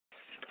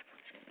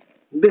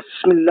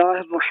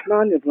Bismillah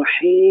ar-Rahman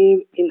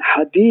ar-Rahim. In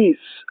Hadith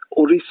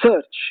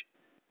Research,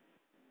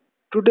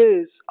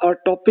 today's our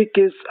topic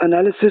is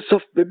analysis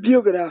of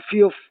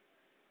bibliography of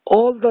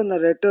all the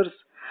narrators,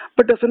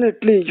 but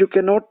definitely you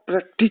cannot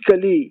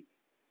practically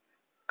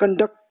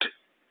read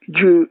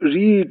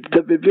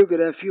the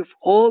bibliography of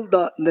all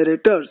the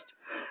narrators,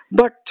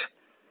 but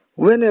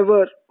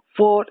whenever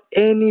for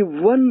any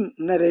one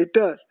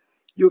narrator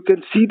you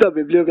can see the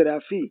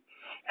bibliography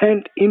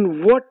and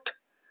in what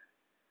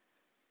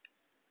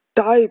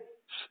types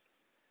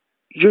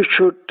you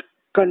should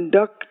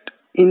conduct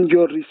in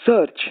your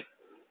research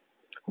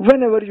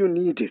whenever you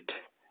need it.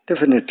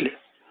 Definitely,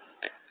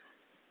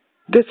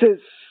 this is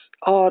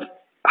our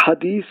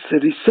Hadith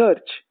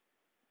research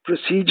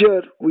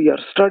procedure we are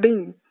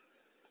studying.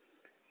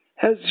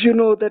 As you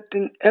know that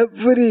in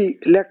every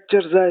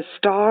lectures I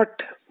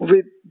start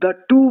with the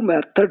two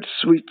methods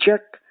we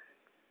check.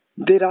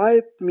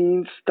 Dirayat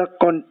means the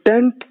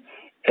content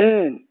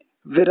and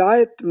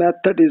Virayat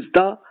method is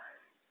the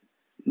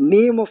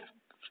name of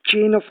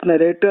chain of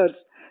narrators,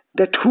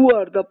 that who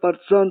are the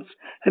persons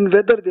and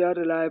whether they are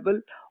reliable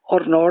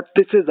or not.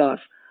 This is our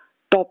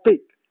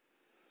topic.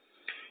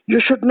 You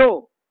should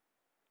know,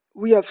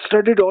 we have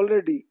studied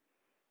already,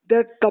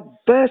 that the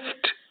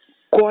best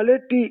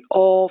quality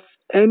of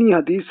any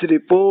hadith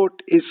report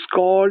is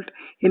called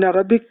in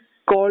Arabic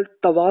called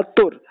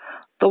tawatur.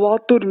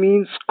 Tawatur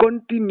means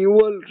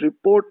continual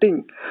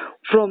reporting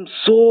from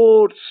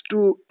source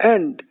to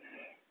end.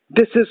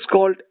 This is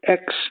called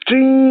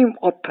extreme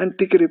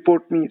authentic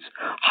report, means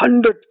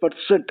 100%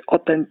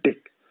 authentic,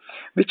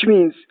 which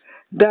means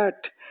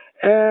that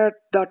at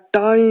the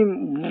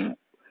time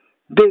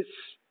this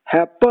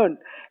happened,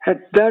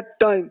 at that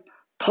time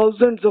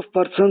thousands of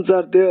persons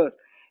are there,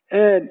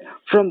 and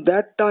from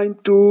that time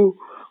to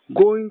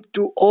going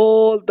to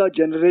all the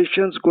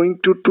generations going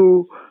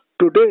to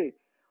today,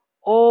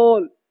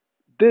 all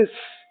this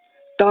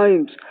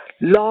times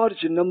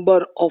large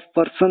number of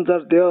persons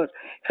are there,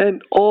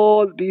 and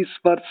all these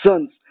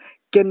persons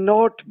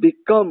cannot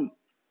become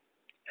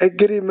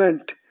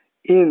agreement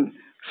in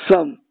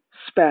some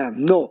spam.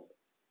 No.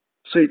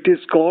 So it is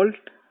called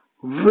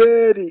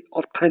very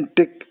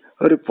authentic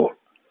report.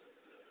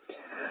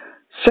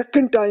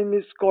 Second time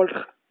is called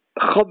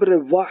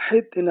khabr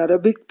wahid in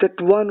Arabic, that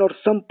one or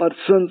some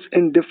persons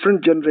in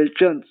different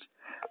generations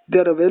they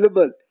are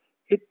available.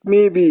 It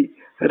may be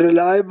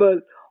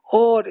reliable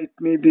or it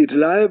may be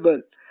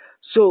reliable.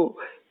 So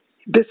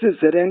this is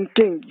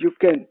ranking you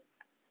can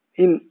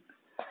in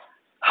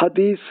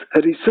Hadith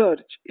research.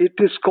 It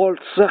is called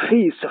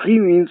Sahih. Sahih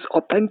means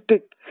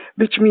authentic,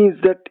 which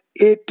means that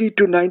 80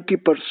 to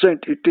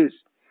 90% it is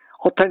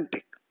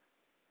authentic.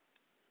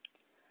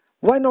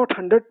 Why not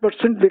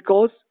 100%?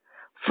 Because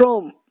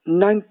from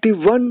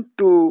 91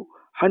 to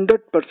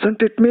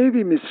 100% it may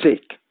be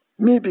mistake,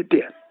 may be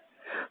there.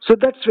 So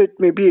that's why it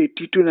may be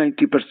 80 to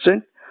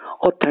 90%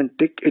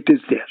 authentic, it is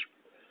there.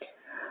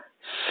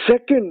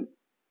 Second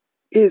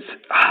is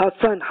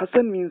Hasan.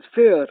 Hasan means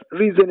fair,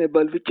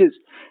 reasonable, which is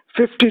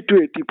 50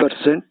 to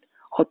 80%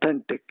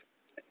 authentic.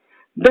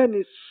 Then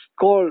is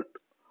called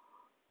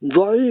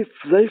Dhaif.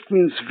 Dhaif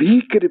means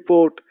weak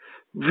report.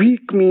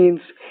 Weak means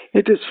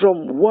it is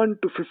from 1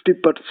 to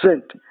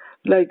 50%.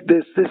 Like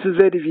this is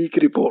very weak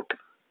report.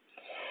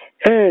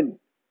 And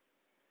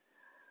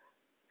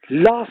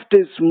last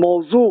is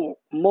Mawzu.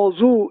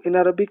 Mawzu in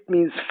Arabic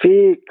means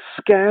fake,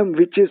 scam,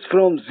 which is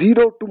from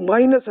 0 to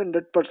minus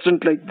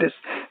 100%, like this,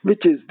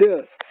 which is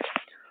there.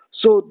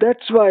 So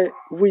that's why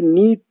we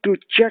need to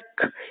check,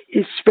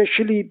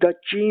 especially the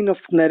chain of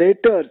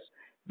narrators,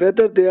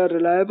 whether they are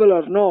reliable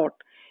or not.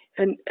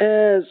 And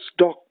as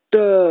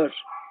Dr.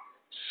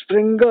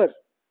 Springer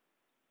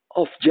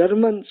of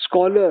German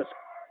scholar,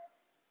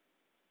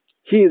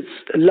 his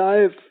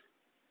life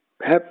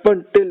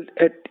happened till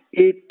at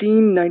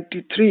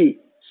 1893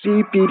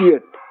 CE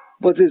period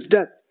was his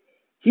death.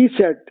 He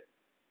said,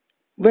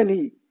 when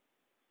he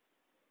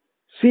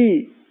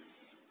see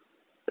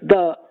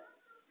the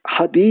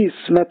Hadith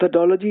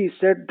methodology, he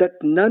said that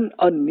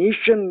a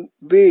nation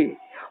way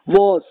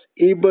was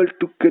able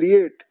to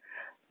create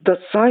the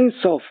science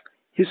of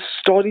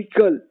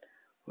historical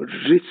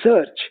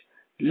research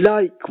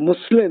like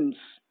Muslims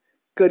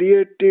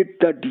created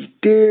the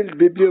detailed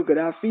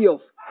bibliography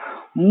of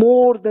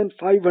more than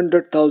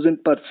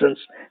 500,000 persons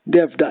they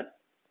have done.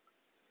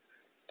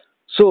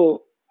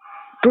 So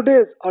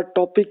today's our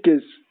topic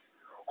is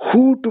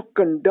who to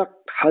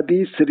conduct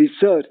Hadith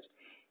research.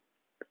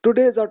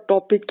 Today's our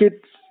topic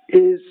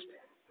is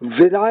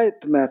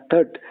Virayat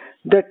method,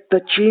 that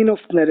the chain of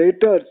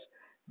narrators,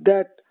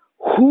 that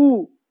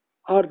who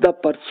are the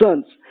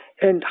persons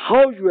and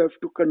how you have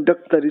to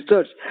conduct the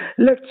research.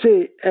 Let's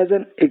say as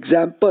an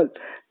example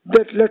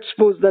that let's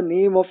suppose the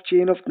name of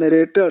chain of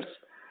narrators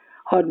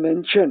are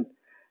mentioned.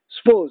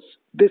 Suppose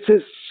this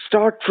is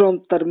start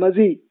from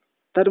Tirmidhi.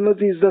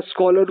 Tirmidhi is the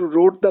scholar who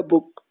wrote the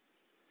book.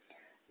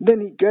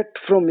 Then he get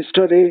from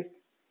Mr. A,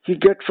 he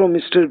get from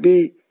Mr.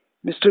 B,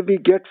 Mr. B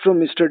get from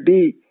Mr.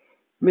 D,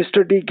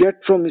 Mr. D get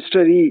from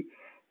Mr. E.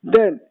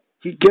 Then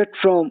he get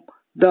from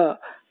the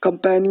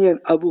companion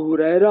Abu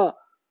Huraira,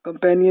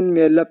 companion,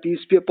 may Allah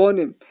peace be upon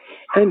him,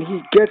 and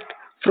he get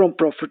from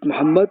Prophet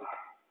Muhammad,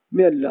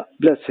 may Allah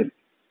bless him.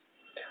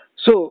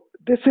 So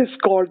this is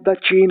called the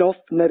chain of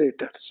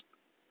narrators.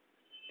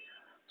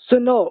 So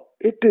now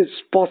it is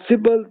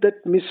possible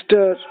that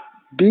Mr.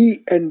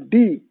 B and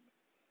D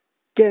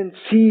can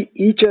see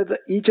each other.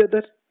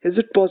 Is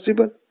it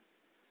possible?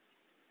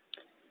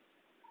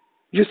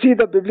 You see,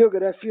 the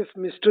bibliography of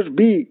Mr.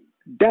 B,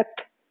 death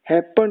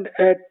happened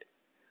at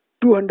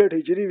 200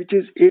 Hijri, which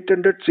is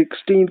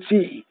 816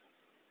 CE.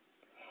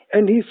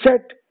 And he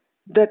said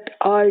that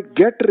I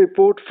get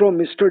report from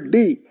Mr.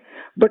 D,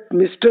 but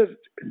Mr.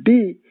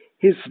 D,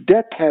 his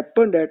death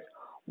happened at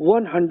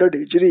 100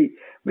 Hijri,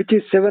 which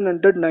is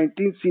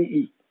 719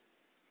 CE.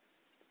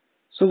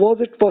 So was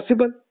it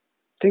possible?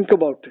 Think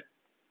about it.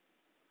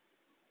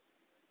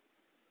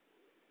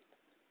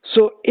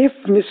 So if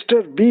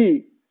Mr.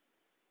 B,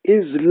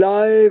 his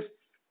life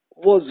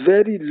was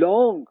very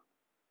long,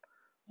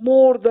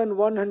 more than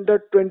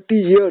 120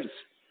 years,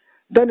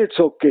 then it's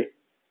okay.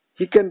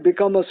 He can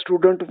become a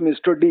student of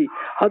Mr. D,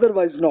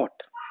 otherwise not.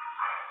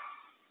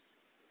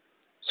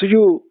 So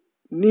you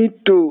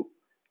need to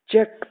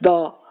check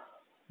the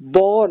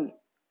born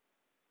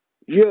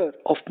year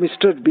of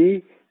Mr.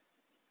 B,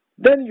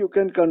 then you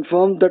can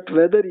confirm that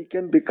whether he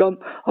can become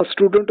a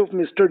student of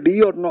Mr.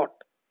 D or not.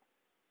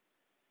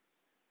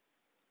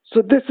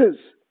 So this is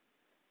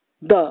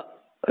the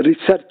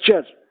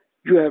researcher.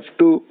 You have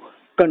to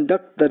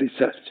conduct the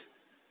research.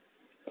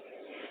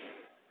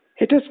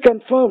 It is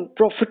confirmed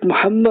Prophet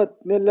Muhammad,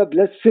 may Allah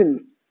bless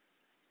him,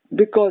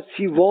 because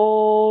he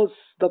was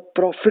the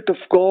prophet of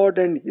God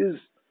and his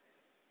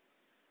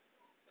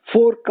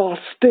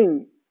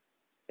forecasting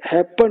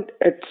happened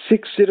at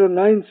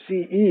 609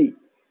 CE,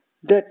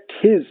 that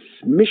his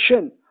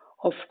mission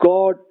of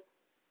God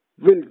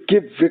will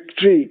give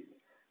victory.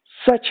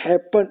 Such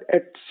happened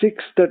at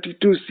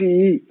 632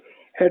 CE,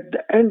 at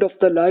the end of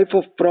the life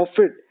of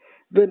Prophet,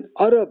 when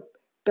Arab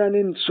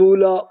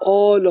Peninsula,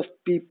 all of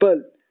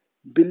people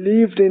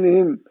believed in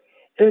him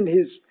and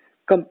his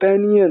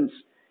companions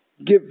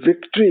give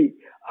victory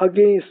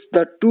against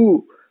the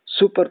two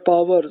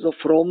superpowers of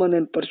Roman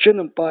and Persian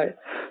Empire.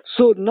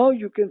 So now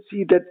you can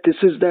see that this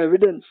is the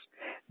evidence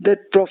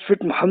that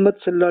Prophet Muhammad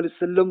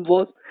ﷺ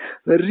was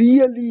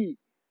really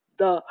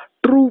the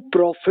true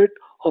prophet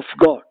of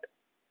God.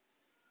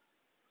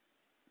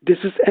 This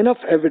is enough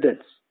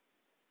evidence.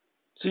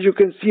 So you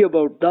can see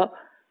about the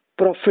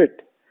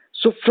prophet.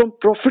 So from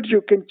prophet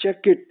you can check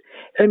it,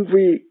 and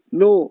we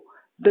know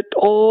that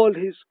all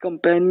his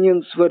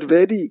companions were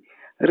very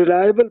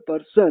reliable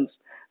persons.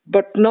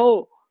 But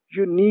now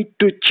you need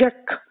to check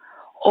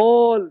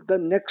all the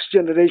next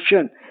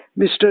generation,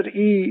 Mr.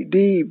 E,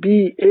 D,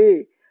 B,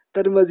 A,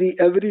 Tirmidhi,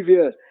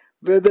 everywhere,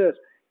 whether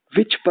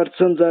which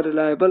persons are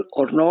reliable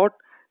or not.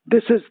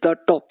 This is the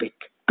topic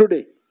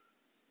today.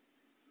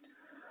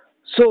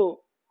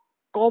 So,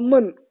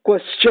 common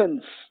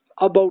questions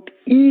about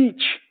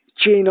each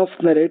chain of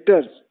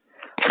narrators.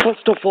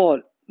 First of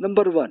all,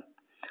 number one,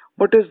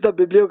 what is the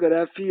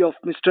bibliography of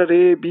Mr.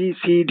 A, B,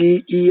 C,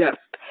 D, E, F,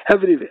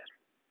 everywhere?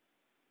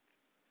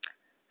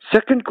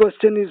 Second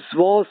question is,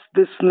 was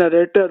this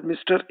narrator,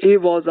 Mr. A,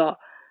 was a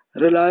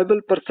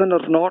reliable person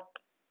or not?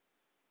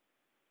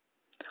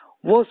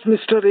 Was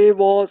Mr. A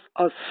was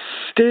a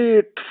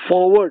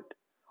straightforward,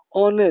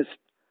 honest,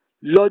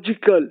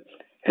 logical,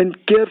 and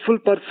careful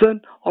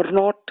person or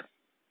not?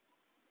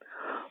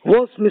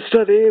 Was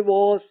Mr. A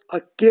was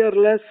a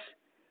careless,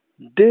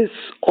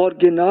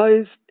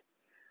 disorganized,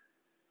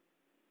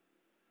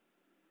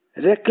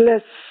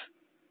 reckless,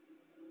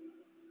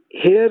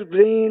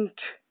 harebrained,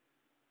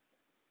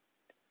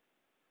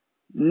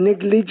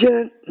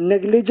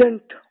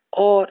 negligent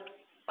or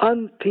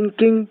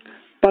unthinking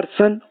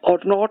person or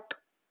not?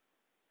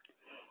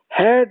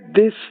 Had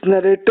this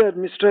narrator,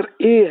 Mr.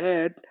 A,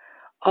 had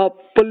a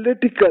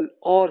political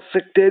or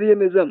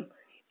sectarianism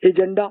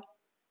agenda?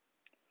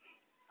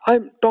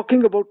 I'm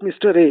talking about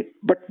Mr. A,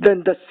 but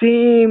then the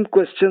same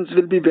questions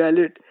will be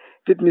valid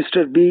with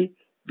Mr. B,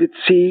 with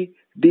C,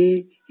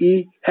 D,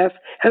 E, F.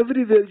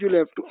 Everywhere you'll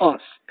have to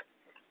ask.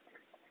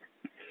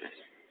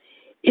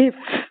 If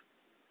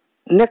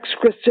next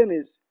question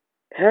is,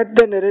 had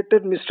the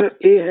narrator Mr.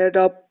 A had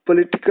a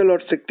political or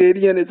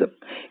sectarianism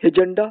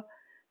agenda?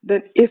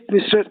 Then if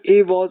Mr.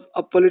 A was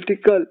a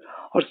political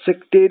or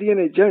sectarian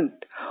agent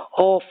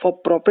of a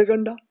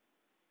propaganda?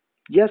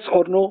 Yes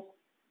or no?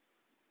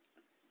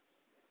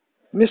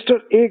 Mr.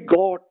 A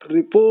got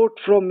report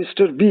from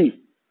Mr.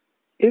 B.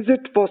 Is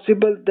it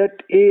possible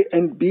that A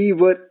and B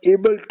were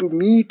able to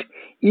meet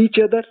each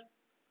other?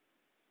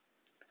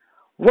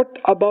 What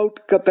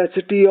about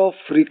capacity of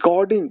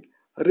recording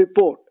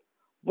report?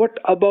 What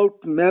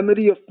about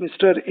memory of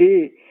Mr.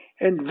 A?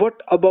 And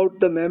what about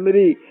the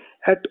memory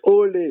at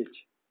old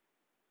age?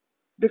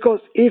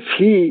 Because if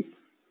he,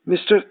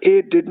 Mr.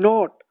 A, did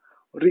not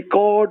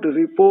record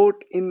report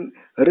in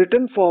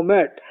written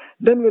format,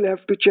 then we'll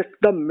have to check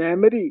the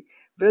memory,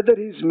 whether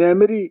his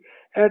memory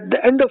at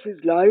the end of his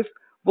life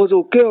was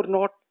okay or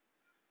not.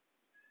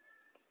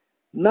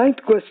 Ninth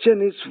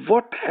question is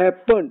what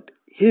happened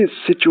his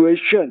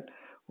situation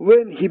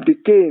when he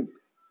became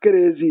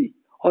crazy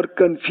or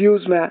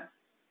confused man.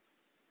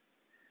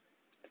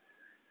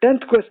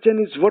 10th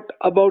question is what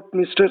about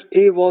Mr.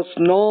 A was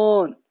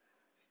known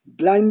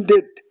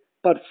blinded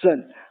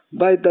person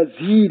by the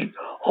zeal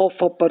of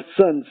a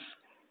person's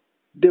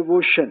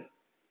devotion.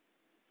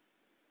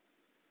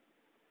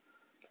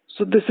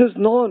 So this is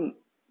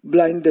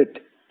non-blinded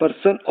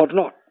person or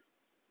not.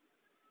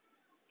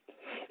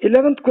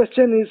 11th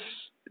question is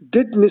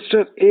did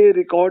Mr. A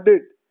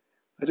recorded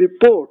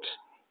reports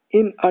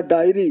in a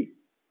diary?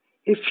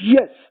 If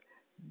yes,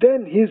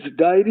 then his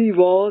diary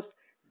was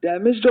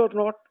damaged or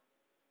not?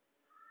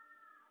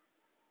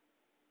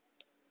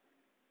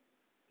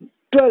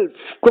 12th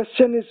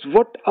question is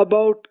what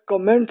about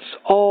comments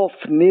of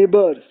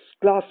neighbors,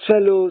 class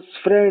fellows,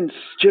 friends,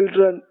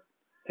 children,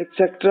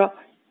 etc.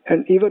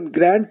 and even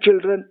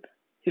grandchildren?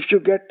 If you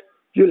get,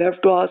 you'll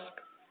have to ask.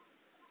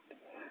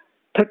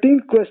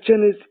 13th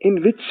question is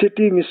in which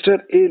city Mr.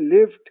 A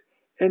lived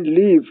and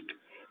lived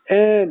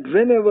and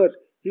whenever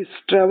his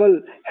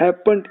travel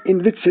happened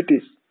in which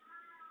cities.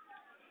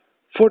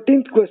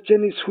 14th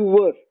question is who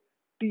were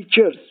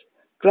teachers,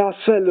 class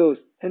fellows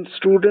and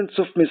students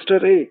of Mr.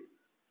 A.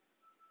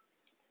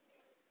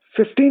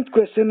 15th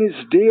question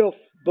is day of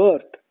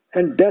birth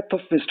and death of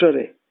Mr.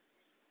 A.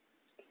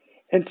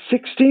 And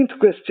 16th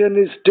question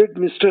is did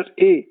Mr.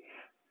 A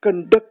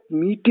conduct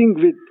meeting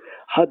with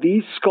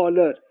Hadith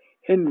scholar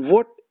and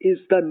what is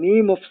the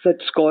name of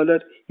such scholar?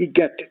 He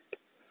get it.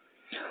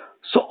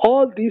 So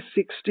all these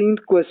 16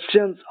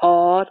 questions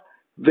are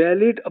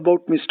valid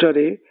about Mr.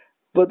 A,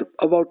 but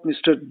about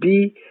Mr.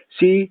 B,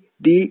 C,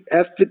 D,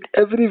 F with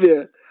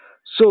everywhere.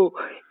 So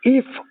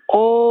if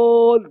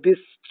all this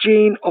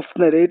chain of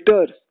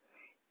narrators,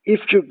 if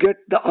you get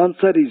the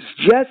answer is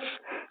yes,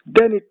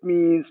 then it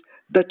means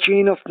the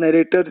chain of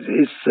narrators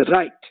is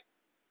right.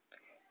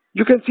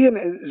 You can see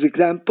an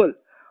example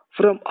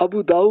from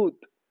Abu Dawud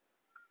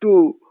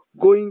to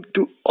going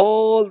to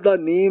all the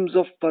names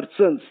of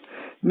persons,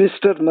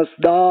 Mr.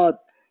 Masdad,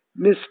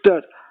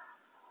 Mr.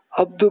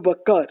 Abu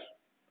Bakr,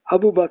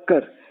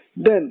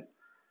 then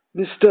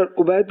Mr.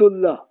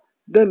 Ubaidullah,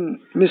 then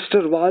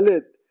Mr.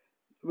 Walid,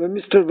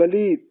 Mr.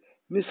 Walid,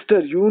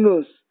 Mr.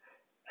 Yunus,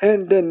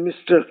 and then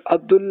Mr.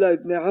 Abdullah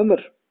ibn Amr,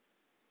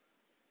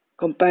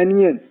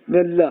 companion, may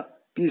Allah,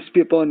 peace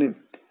be upon him.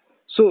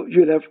 So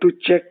you'll have to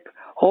check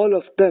all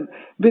of them.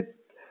 With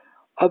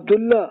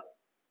Abdullah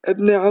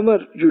ibn Amr,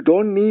 you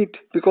don't need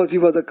because he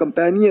was a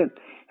companion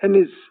and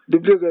his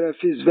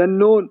bibliography is well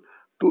known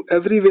to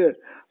everywhere.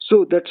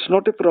 So that's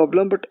not a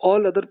problem, but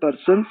all other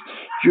persons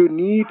you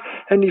need.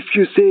 And if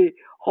you say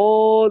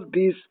all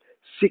these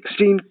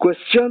 16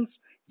 questions,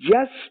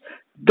 yes,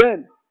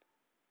 then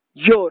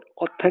your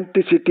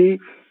authenticity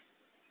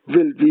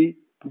will be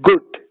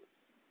good.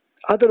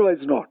 Otherwise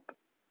not.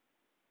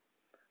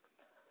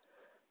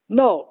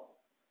 Now,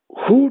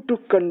 who to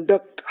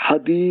conduct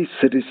Hadith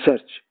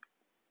research?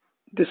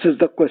 This is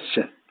the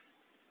question.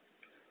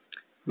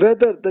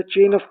 Whether the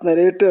chain of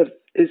narrators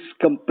is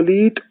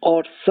complete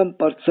or some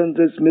persons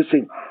is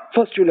missing.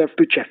 First you'll have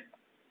to check.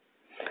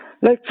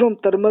 Like from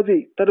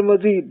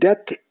Tirmidhi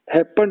death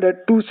happened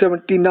at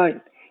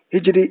 279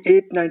 Hijri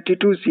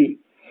 892 C.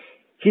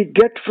 He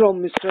get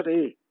from Mr.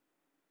 A.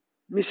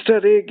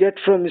 Mr. A get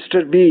from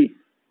Mr. B.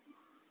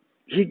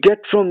 He get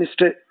from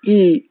Mr.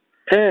 E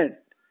and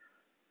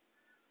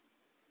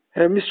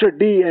Mr.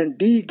 D and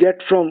D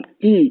get from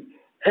E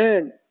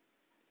and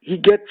he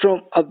get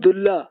from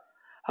Abdullah,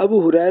 Abu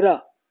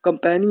Huraira,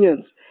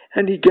 companions,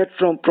 and he get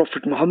from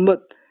Prophet Muhammad.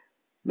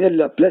 May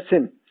Allah bless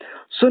him.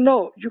 So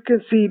now you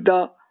can see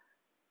the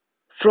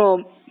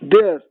from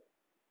their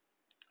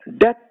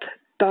death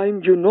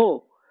time you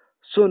know.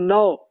 So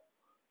now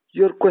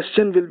your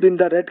question will be in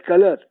the red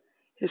color,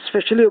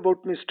 especially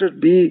about Mr.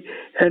 B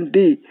and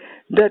D.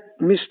 That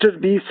Mr.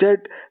 B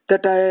said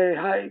that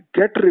I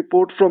get a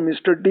report from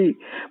Mr. D,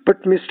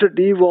 but Mr.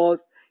 D was,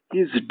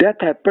 his death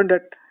happened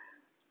at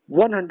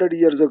 100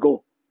 years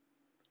ago.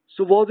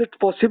 So was it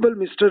possible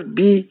Mr.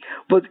 B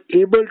was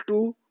able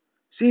to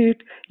see it?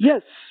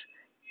 Yes,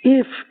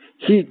 if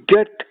he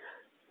get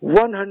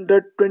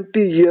 120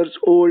 years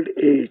old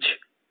age.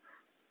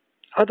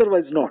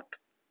 Otherwise not.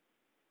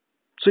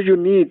 So you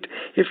need,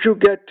 if you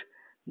get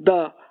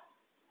the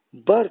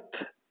birth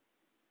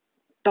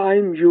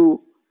time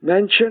you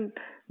mentioned,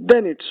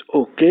 then it's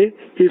okay.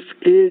 If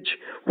age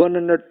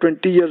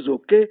 120 years,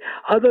 okay.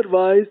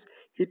 Otherwise,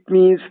 it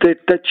means that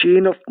the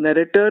chain of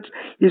narrators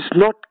is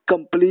not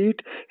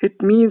complete.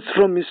 It means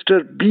from Mr.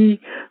 B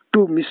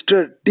to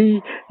Mr. D,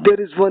 there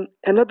is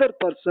another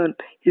person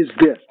is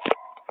there.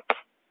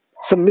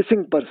 Some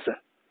missing person.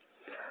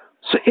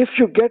 So if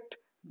you get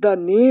the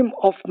name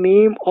of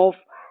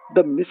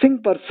the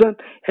missing person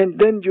and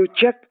then you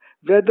check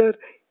whether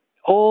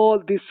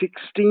all the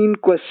 16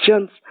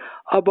 questions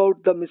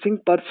about the missing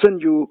person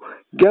you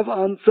give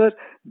answer,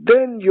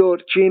 then your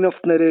chain of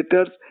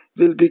narrators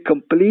will be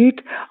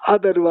complete.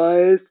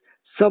 Otherwise,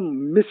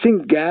 some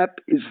missing gap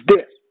is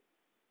there.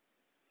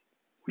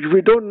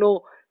 We don't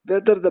know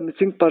whether the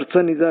missing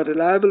person is a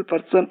reliable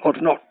person or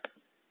not.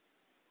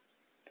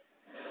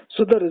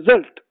 So the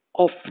result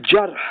of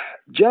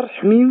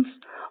jarh means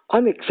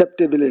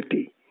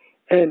unacceptability,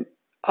 and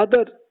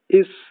other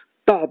is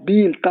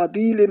ta'dil.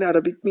 Ta'dil in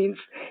Arabic means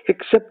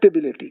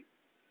acceptability.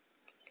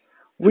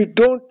 We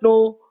don't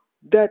know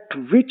that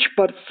which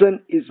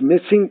person is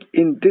missing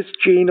in this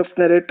chain of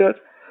narrator,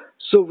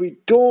 so we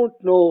don't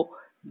know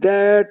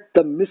that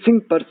the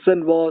missing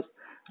person was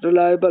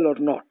reliable or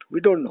not.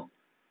 We don't know.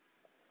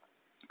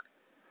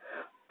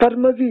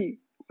 Tirmidhi,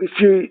 if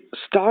you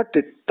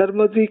started,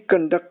 Tirmidhi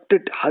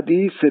conducted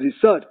Hadith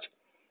Research,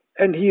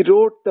 and he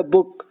wrote the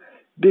book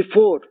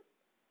before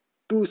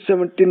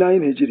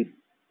 279 Hijri,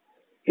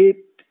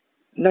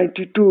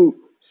 892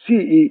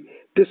 CE.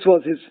 This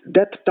was his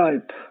death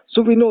time.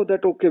 So we know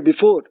that, okay,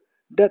 before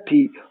death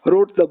he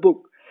wrote the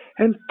book,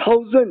 and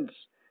thousands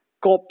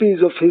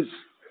copies of his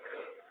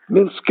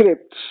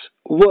manuscripts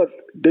were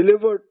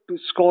delivered to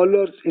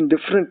scholars in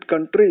different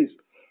countries.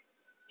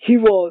 He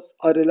was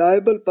a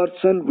reliable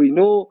person. We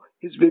know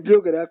his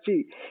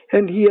bibliography,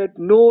 and he had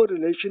no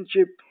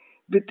relationship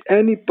with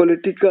any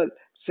political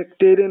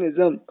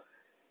sectarianism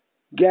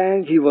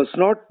gang. He was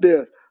not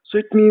there. So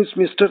it means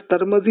Mr.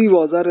 Tirmidhi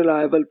was a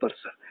reliable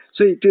person.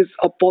 So it is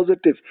a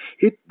positive.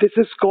 This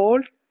is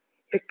called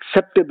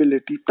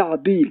acceptability,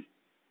 ta'dil.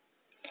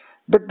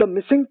 But the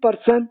missing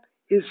person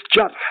is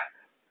jarh,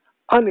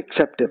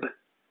 unacceptable.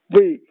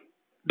 We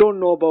don't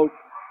know about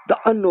the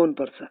unknown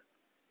person.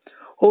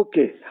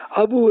 Okay,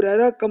 Abu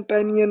Huraira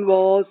companion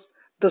was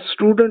the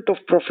student of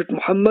Prophet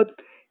Muhammad,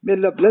 may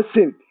Allah bless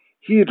him.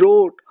 He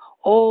wrote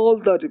all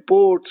the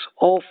reports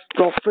of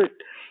Prophet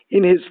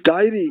in his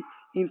diary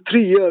in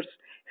 3 years,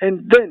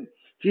 and then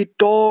he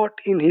taught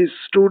in his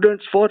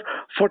students for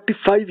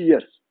 45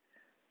 years.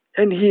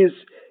 And his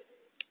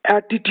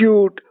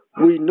attitude,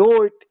 we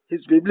know it,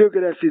 his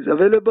bibliography is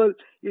available.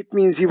 It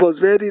means he was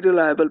very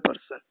reliable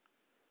person.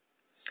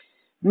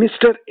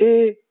 Mr.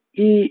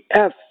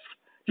 A.E.F.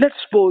 Let's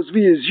suppose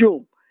we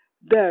assume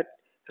that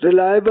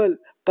reliable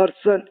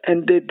person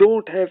and they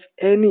don't have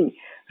any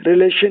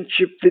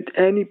relationship with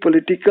any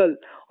political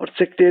or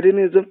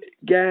sectarianism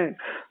gang.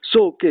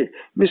 So, okay,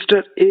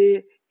 Mr.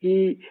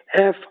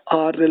 A.E.F.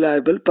 are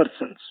reliable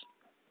persons.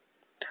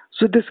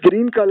 So, this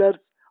green colors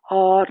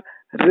are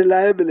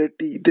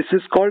reliability. This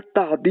is called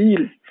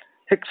ta'dil,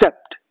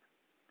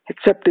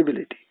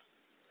 acceptability.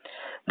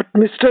 But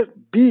Mr.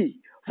 B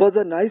was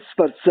a nice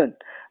person,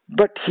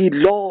 but he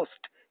lost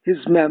his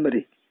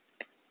memory.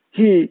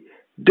 He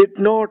did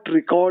not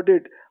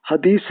recorded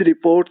hadith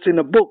reports in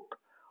a book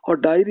or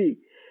diary,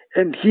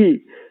 and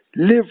he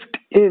lived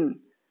in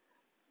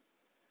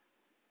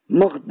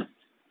Magdan,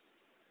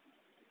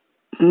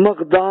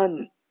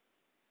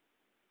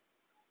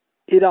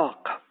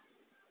 Iraq,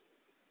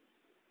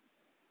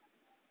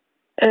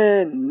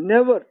 and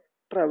never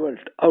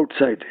traveled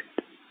outside it.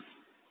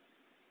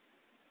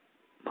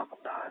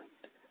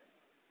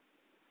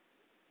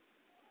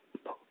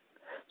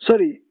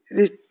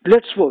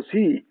 Let's suppose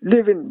he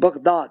live in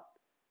Baghdad,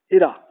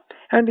 Iraq,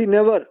 and he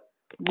never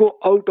go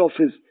out of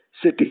his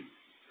city.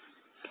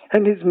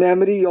 And his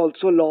memory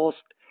also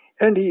lost,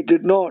 and he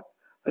did not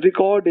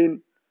record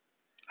in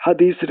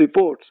hadith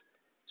reports.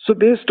 So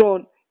based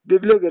on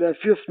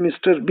bibliography of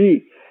Mr.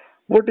 B,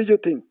 what do you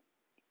think?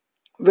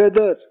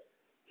 Whether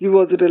he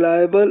was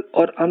reliable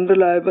or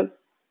unreliable?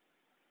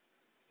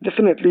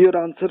 Definitely your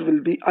answer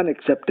will be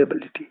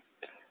unacceptability.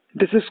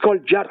 This is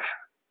called jarh.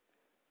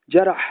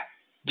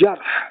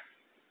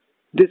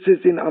 This is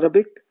in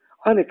Arabic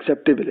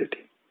unacceptability.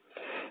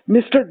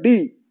 Mr.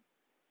 D,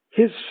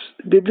 his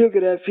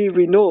bibliography,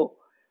 we know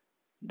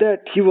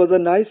that he was a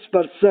nice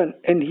person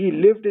and he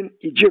lived in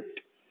Egypt.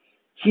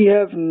 He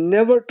have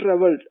never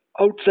traveled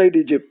outside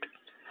Egypt.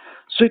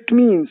 So it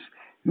means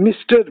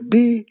Mr.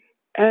 B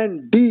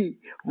and D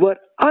were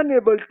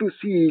unable to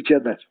see each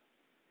other.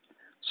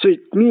 So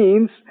it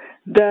means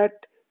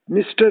that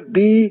Mr.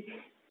 B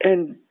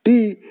and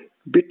D,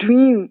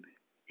 between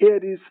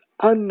there is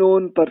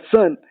unknown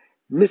person,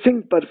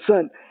 missing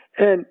person,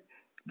 and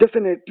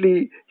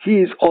definitely he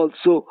is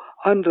also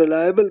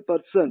unreliable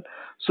person.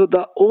 So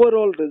the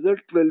overall result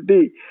will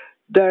be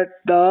that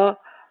the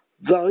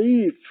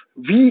Zaif,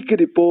 weak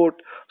report,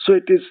 so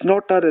it is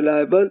not a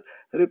reliable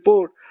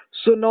report.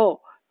 So now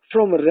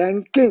from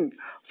ranking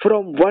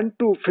from 1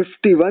 to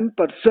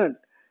 51%,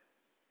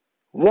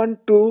 1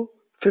 to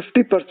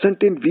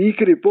 50% in weak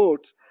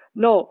reports,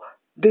 now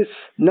these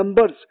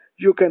numbers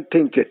you can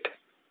think it.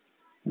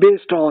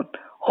 Based on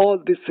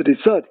all this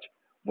research,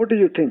 what do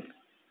you think?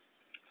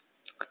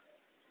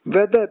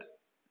 Whether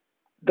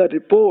the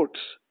reports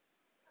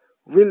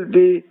will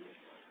be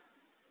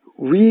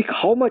weak,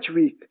 how much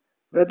weak?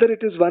 Whether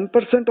it is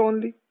 1%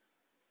 only,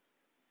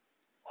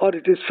 or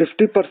it is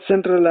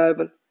 50%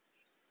 reliable,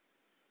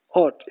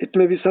 or it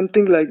may be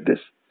something like this.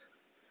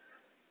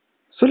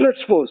 So let's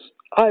suppose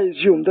I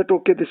assume that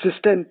okay, this is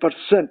 10%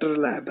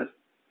 reliable.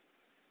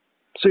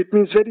 So it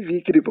means very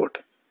weak report.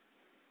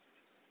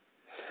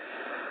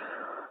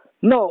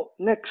 Now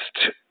next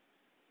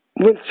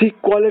we'll see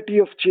quality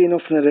of chain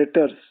of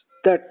narrators.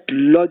 that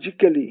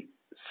logically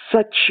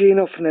such chain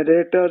of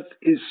narrators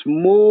is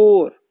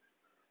more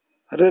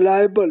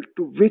reliable,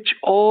 to which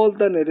all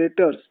the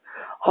narrators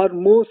are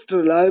most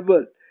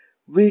reliable,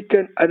 we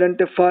can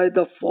identify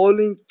the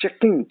following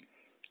checking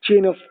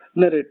chain of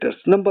narrators.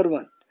 Number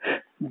one,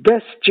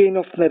 best chain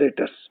of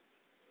narrators.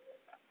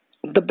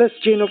 The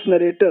best chain of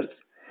narrators,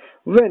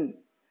 when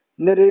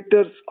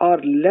narrators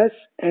are less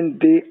and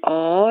they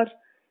are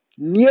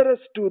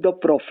nearest to the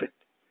Prophet.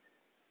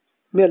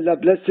 May Allah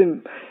bless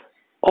him.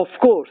 Of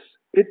course,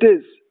 it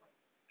is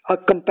a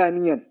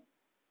companion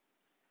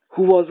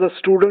who was a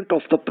student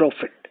of the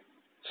Prophet.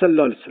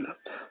 Sallallahu Alaihi Wasallam.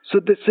 So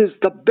this is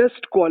the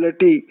best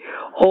quality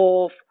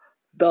of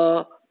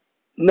the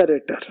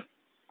narrator.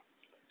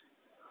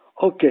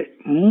 Okay,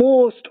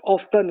 most of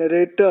the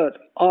narrator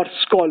are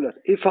scholar.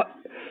 If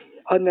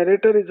a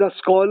narrator is a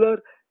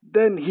scholar,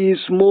 then he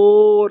is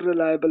more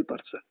reliable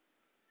person,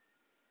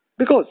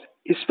 because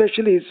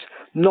especially his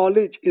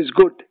knowledge is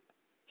good.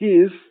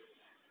 He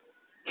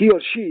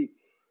or she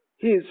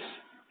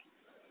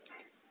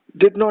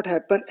did not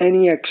happen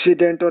any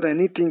accident or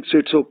anything, so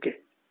it's okay.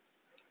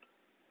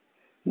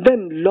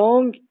 Then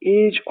long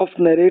age of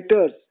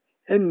narrators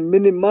and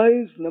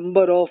minimize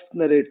number of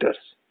narrators.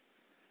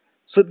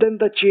 So then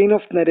the chain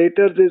of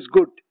narrators is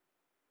good,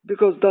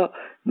 because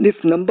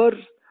if number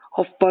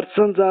of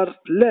persons are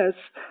less,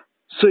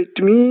 so it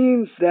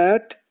means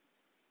that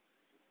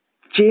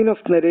chain of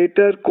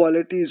narrator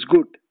quality is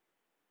good,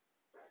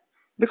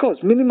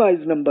 because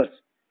minimize numbers,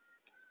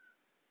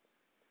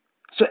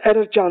 so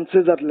error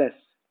chances are less.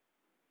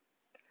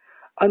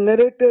 A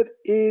narrator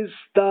is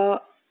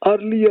the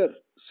earlier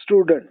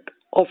student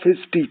of his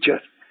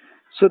teacher,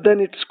 so then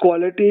its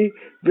quality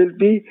will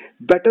be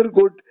better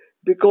good,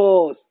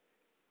 because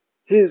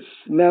his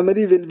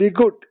memory will be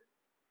good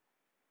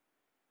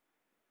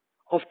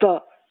of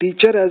the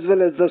teacher as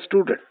well as the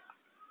student.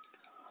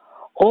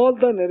 All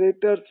the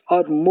narrators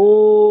are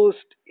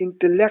most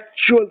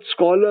intellectual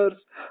scholars,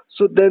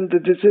 so then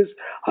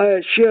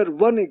I share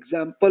one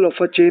example of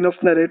a chain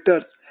of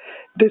narrators.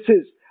 This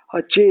is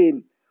a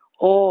chain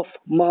of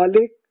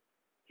Malik.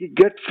 He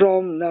get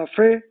from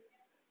Nafi,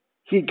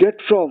 he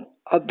get from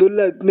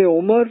Abdullah ibn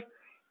Umar,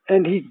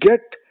 and he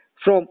get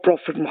from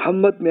Prophet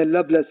Muhammad, may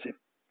Allah bless him.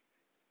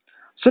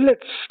 So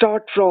let's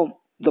start from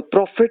the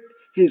Prophet.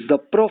 He is the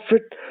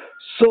Prophet,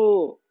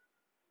 so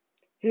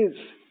his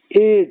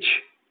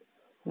age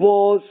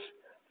was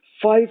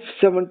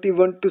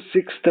 571 to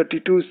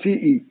 632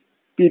 CE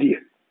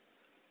period.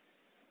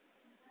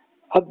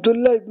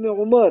 Abdullah ibn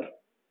Umar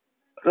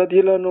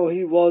radiallahu anhu,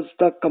 he was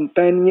the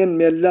companion,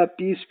 may Allah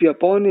peace be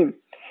upon him,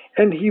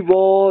 and he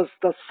was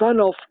the son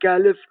of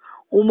Caliph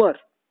Umar.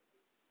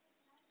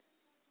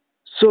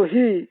 So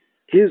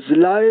his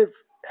life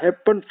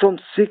happened from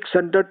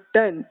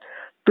 610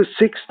 to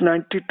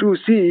 692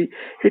 CE.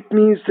 It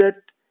means that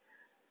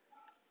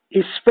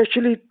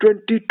especially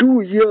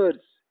 22 years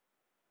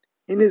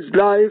in his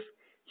life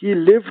he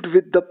lived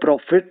with the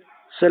Prophet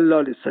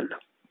Sallallahu Alaihi Wasallam.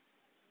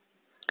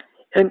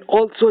 And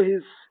also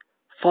his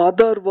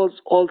father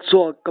was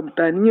also a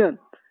companion.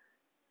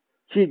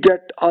 He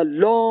get a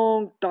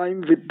long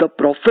time with the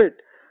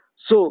Prophet,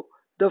 so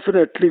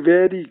definitely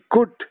very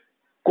good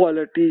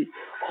quality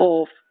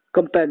of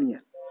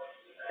companion.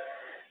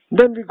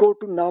 Then we go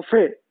to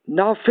Nafi.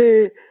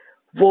 Nafi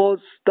was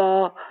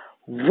the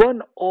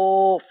one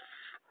of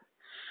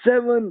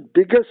 7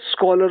 biggest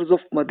scholars of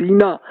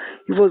Medina.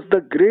 He was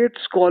the great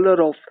scholar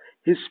of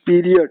his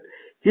period.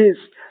 His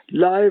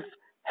life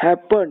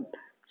happened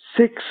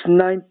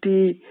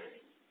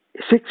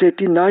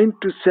 689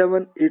 to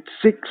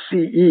 786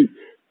 CE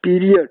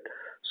period.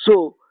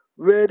 So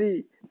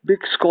very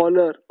big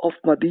scholar of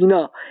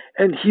Medina,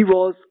 and he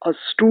was a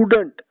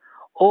student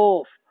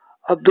of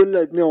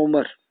Abdullah ibn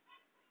Umar.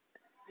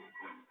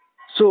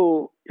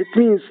 So it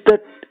means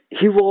that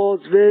he was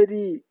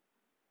very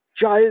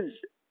child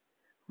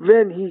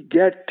when he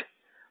get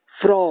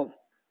from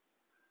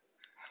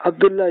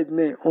Abdullah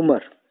ibn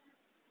Umar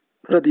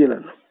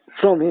radiallahu anhu.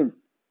 From him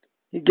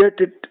he get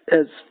it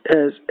as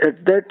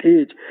at that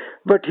age,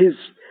 but his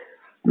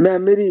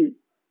memory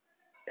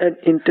and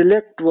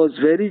intellect was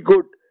very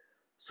good.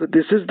 So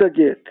this is the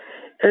gate.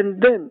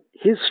 And then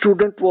his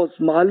student was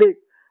Malik.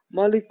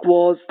 Malik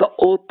was the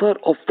author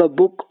of the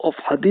book of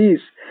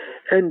Hadith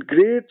and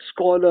great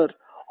scholar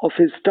of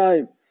his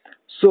time.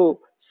 So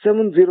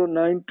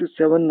 709 to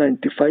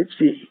 795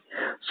 CE.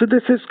 So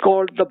this is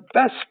called the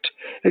best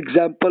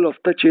example of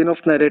the chain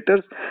of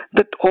narrators,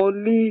 that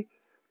only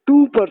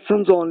 2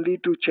 persons only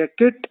to check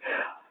it,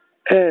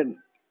 and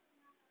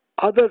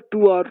other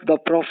 2 are the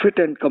Prophet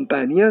and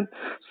companion.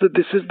 So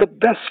this is the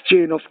best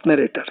chain of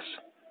narrators,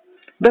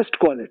 best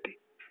quality.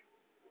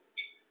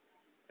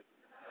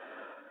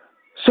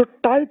 So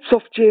types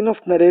of chain of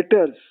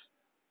narrators,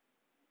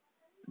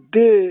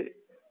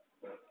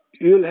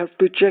 you'll have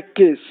to check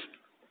is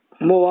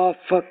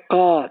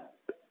muwafaqat,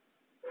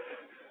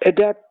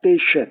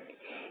 adaptation.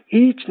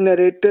 Each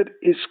narrator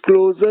is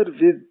closer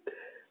with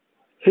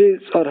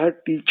his or her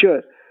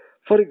teacher.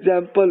 For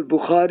example,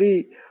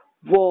 Bukhari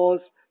was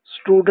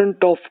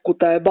student of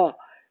Qutayba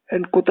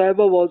and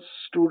Qutayba was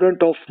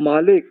student of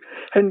Malik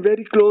and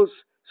very close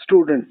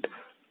student.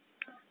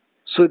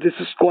 So this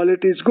is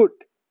quality is good.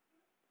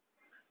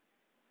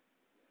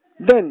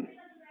 Then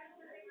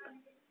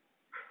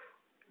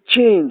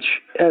change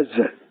as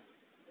well.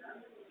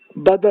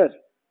 Badr,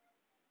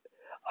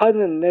 a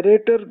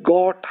narrator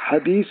got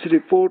hadith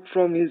report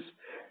from his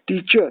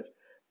teacher.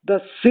 The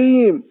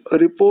same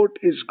report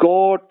is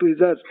got to his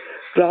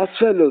class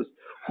fellows,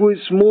 who is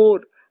more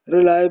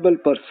reliable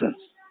person.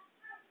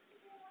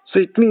 So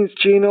it means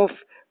chain of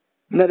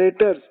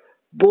narrators,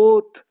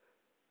 both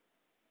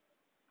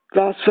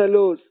class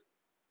fellows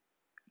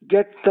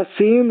get the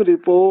same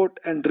report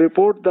and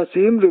report the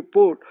same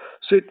report.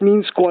 So it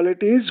means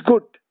quality is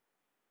good.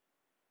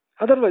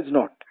 Otherwise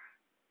not.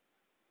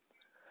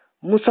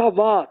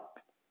 Musawat,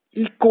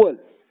 equal,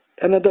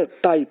 another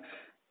type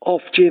of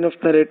chain of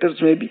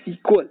narrators may be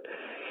equal.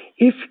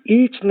 If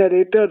each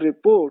narrator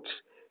reports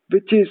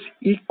which is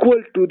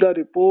equal to the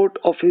report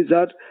of his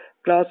or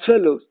class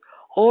fellows,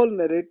 all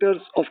narrators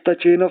of the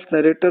chain of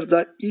narrators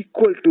are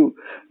equal to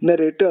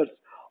narrators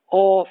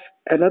of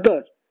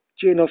another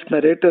chain of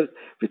narrators,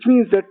 which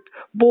means that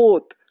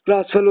both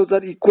class fellows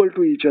are equal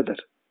to each other.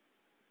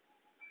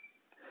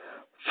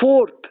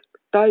 Fourth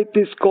type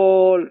is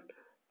called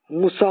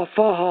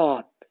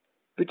musafahat,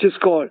 which is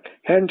called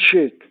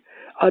handshake.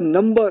 A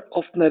number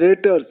of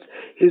narrators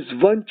is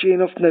one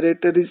chain of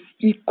narrator is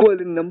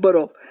equal in number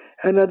of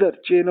another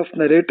chain of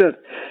narrators,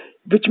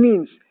 which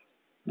means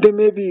they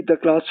may be the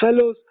class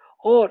fellows,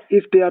 or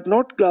if they are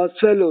not class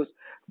fellows,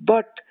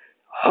 but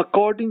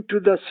according to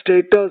the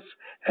status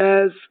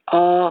as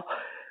a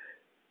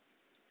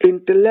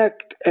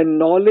intellect and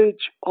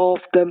knowledge of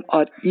them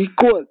are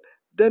equal,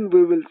 then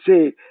we will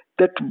say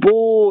that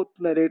both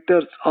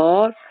narrators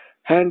are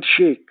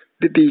handshake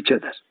with each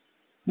other.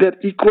 They are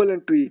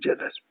equivalent to each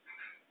other.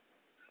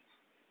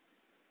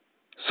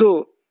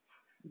 So,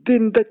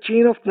 in the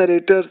chain of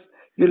narrators,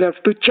 you'll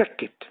have to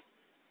check it.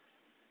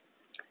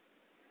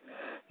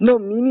 Now,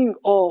 meaning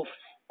of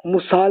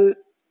musalsal.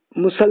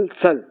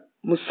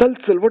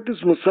 Musalsal, what is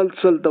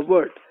musalsal? The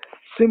word.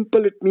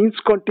 Simple, it means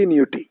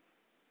continuity.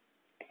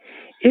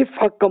 If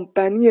a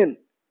companion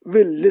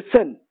will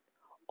listen,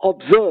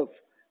 observe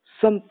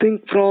something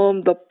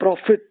from the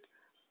Prophet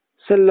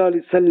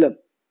ﷺ,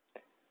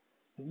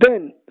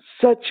 then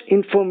such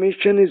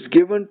information is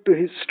given to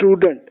his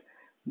student.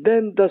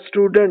 Then the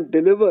student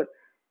deliver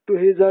to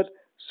his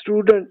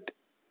student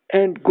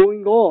and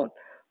going on.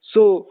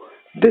 So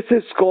this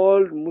is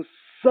called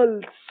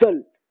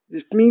musalsal.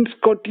 It means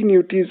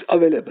continuity is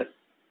available.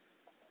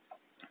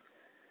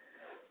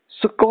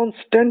 So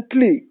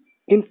constantly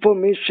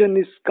information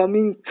is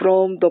coming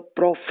from the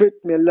Prophet,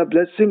 may Allah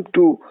bless him,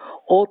 to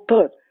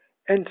author,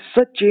 and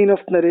such chain of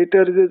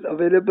narrators is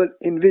available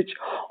in which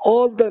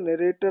all the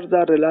narrators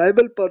are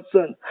reliable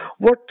person.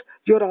 What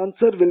your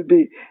answer will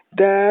be?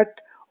 That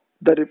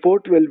the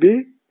report will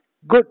be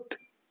good,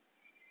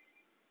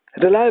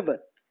 reliable.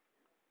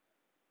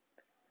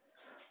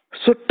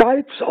 So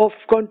types of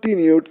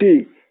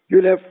continuity,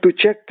 you'll have to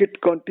check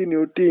it.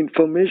 Continuity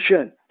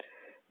information.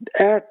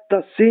 At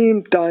the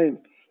same time,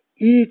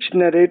 each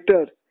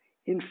narrator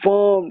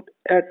informed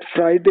at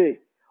Friday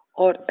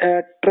or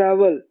at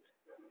travel,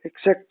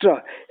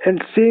 etc.,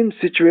 and same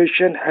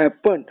situation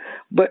happened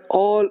by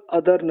all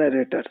other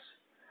narrators.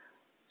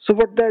 So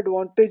what the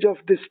advantage of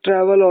this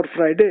travel or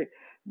Friday?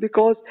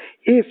 Because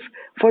if,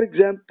 for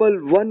example,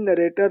 one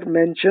narrator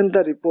mentioned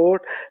the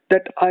report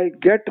that I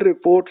get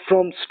report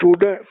from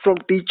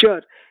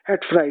teacher at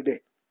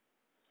Friday,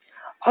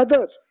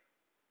 other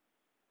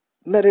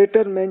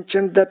narrator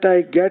mentioned that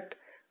I get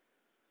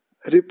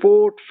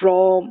report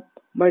from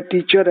my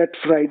teacher at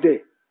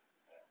Friday.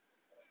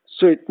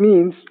 So it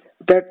means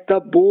that the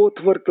both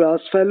were class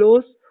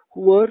fellows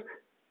who were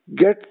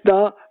get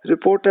the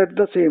report at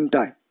the same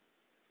time.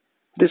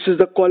 This is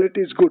the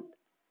quality is good.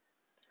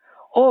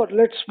 Or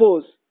let's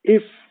suppose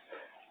if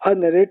a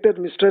narrator,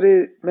 Mr.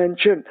 A,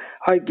 mentioned,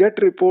 I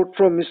get report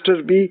from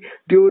Mr. B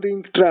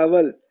during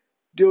travel,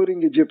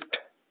 during Egypt.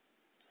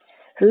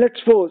 Let's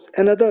suppose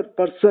another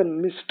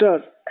person,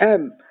 Mr.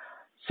 M,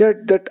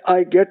 said that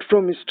I get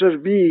from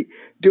Mr. B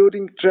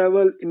during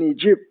travel in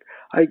Egypt.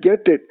 I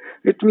get it.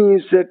 It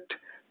means that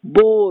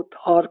both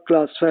are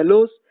class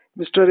fellows.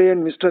 Mr. A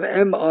and Mr.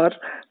 M are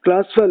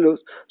class fellows.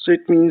 So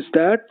it means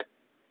that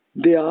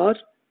they are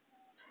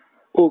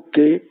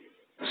okay.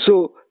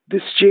 So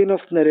this chain of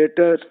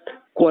narrator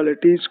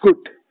quality is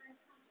good.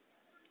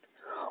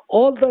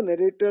 All the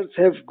narrators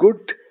have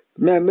good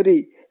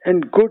memory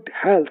and good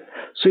health.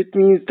 So it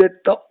means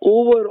that the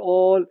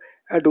overall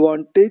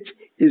advantage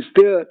is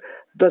there.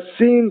 The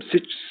same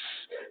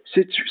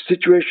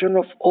situation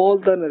of all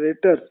the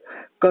narrators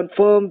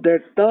confirm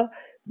that the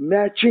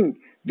matching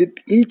with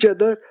each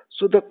other.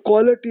 So the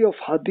quality of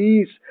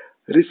hadith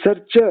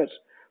researchers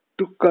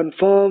to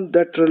confirm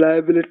that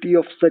reliability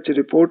of such a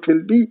report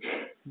will be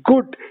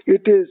good.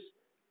 It is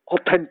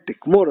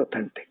authentic, more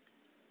authentic.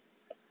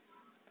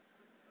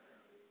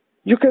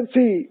 You can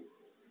see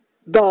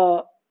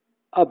the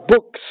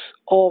books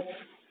of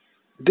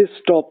this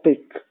topic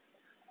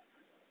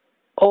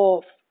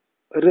of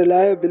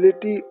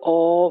reliability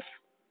of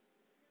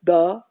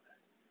the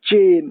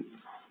chain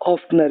of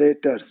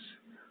narrators,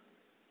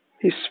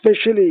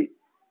 especially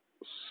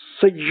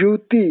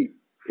Sayyuti,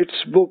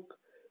 its book,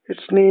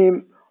 its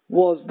name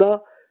was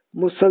the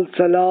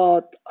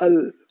Musalsalat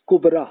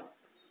al-Kubra.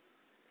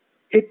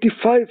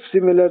 85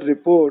 similar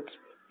reports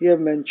he have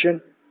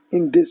mentioned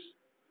in this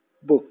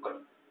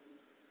book.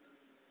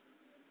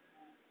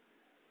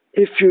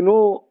 If you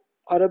know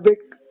Arabic,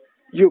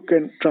 you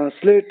can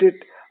translate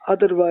it,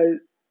 otherwise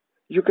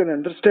you can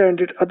understand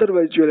it,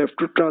 otherwise you will have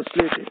to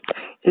translate it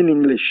in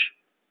English.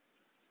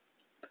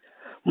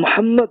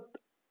 Muhammad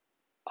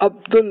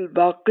Abdul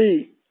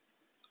Baqi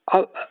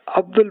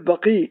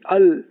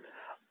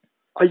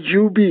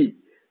al-Ayyubi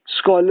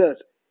scholar,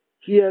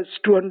 he has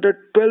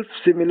 212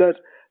 similar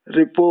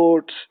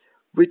reports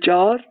which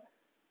are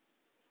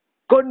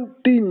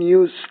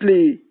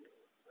continuously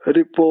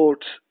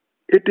reports.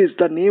 It is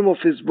the name of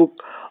his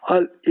book.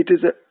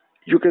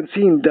 You can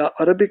see in the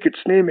Arabic its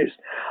name is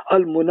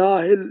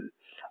Al-Munahil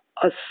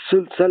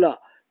As-Sulsala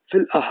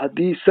Fil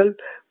Ahadith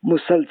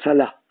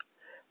Al-Musalsala.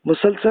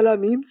 Musalsala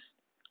means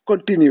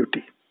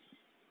continuity.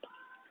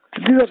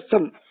 These are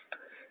some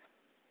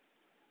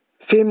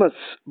famous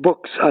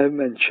books I have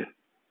mentioned.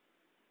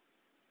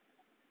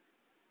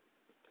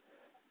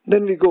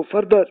 Then we go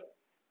further.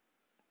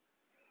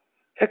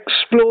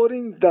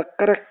 Exploring the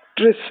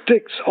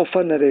characteristics of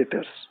a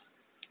narrator.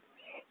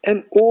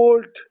 An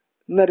old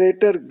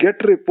narrator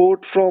get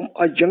report from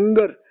a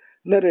younger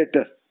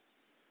narrator.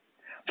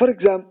 For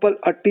example,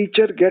 a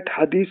teacher get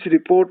hadith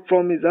report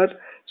from his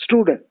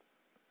student,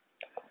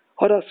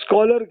 or a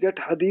scholar get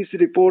hadith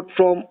report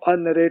from a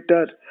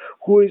narrator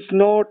who is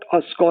not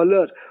a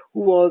scholar,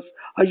 who was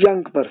a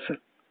young person.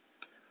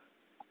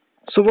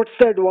 So what's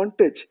the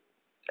advantage?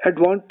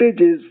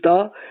 Advantage is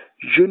the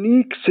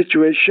unique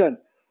situation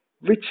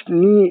which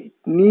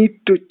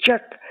need to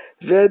check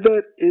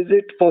whether is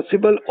it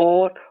possible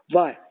or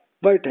why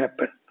it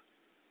happened.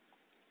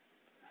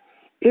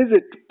 Is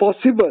it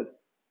possible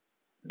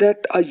that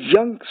a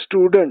young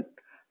student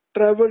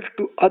travel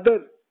to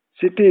other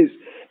cities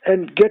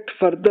and get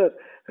further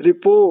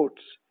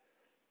reports?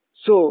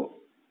 So,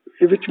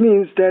 which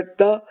means that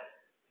the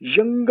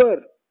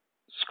younger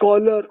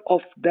scholar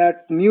of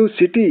that new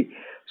city,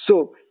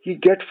 so he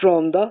get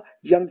from the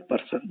young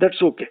person.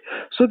 That's okay.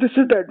 So this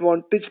is the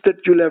advantage that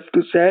you'll have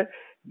to say,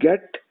 get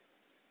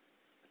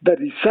the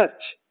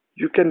research,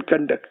 you can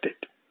conduct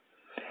it.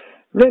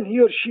 When he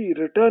or she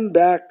return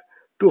back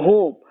to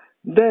home,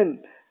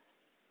 then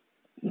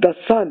the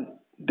son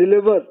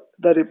deliver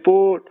the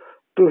report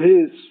to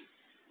his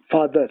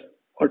father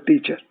or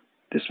teacher.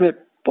 This may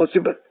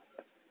possible.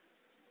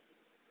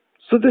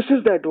 So this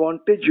is the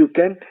advantage. You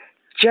can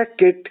check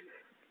it,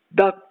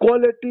 the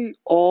quality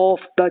of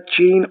the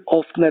chain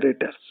of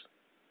narrators.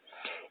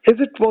 Is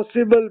it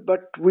possible,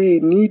 but we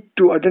need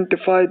to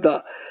identify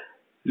the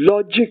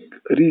logic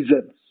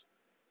reasons.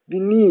 We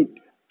need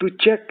to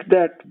check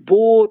that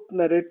both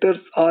narrators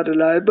are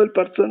reliable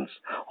persons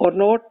or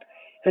not,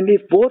 and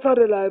if both are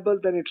reliable,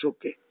 then it's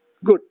okay.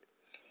 Good.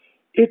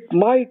 It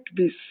might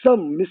be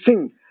some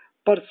missing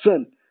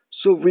person,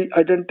 so we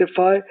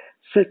identify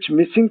such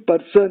missing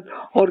person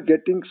or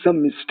getting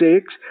some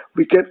mistakes.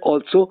 We can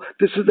also,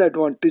 this is the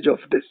advantage of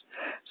this.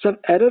 Some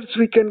errors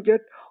we can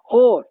get,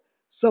 or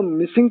some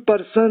missing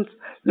persons,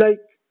 like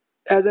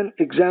as an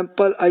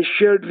example I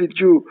shared with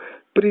you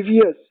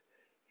previous,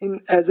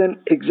 as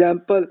an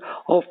example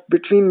of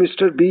between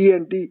Mr. B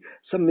and D,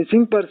 some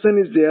missing person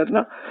is there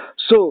na?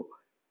 So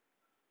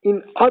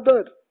in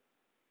other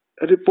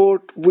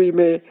report we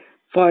may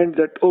find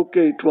that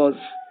okay, it was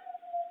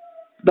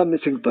the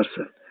missing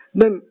person.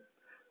 Then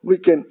we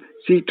can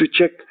see to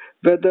check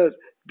whether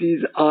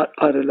these are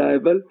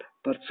reliable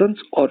persons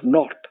or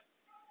not.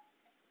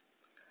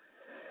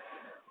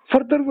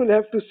 Further, we'll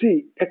have to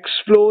see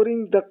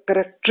exploring the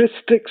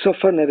characteristics of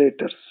a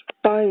narrator's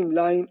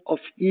timeline of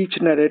each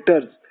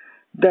narrator,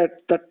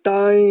 that the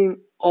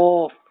time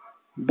of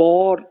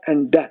born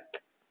and death,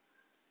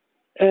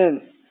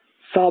 and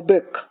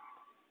sabiq,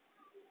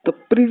 the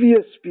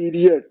previous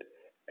period,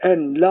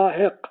 and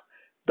lahiq,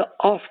 the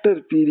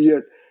after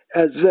period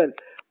as well.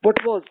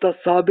 What was the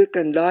sabiq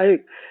and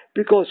lahiq?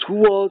 Because who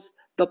was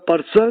the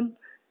person,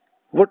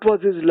 what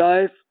was his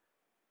life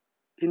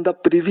in the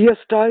previous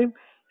time,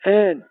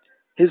 and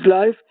his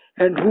life,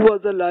 and who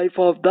was the life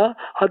of the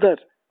other.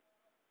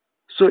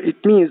 So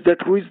it means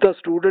that who is the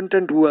student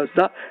and who was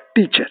the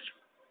teacher.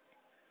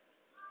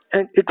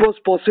 And it was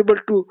possible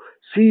to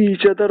see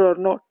each other or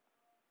not.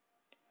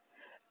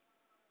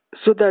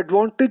 So the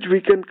advantage, we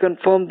can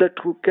confirm that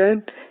who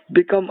can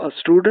become a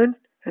student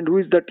and who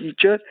is the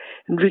teacher,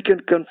 and we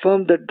can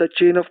confirm that the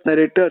chain of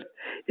narrators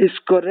is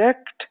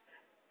correct,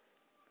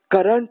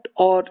 current,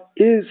 or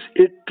is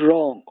it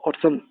wrong, or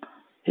some,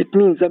 it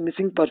means a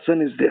missing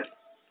person is there.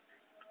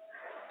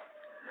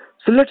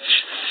 So let's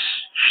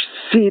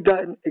see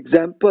the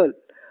example.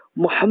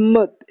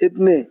 Muhammad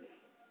ibn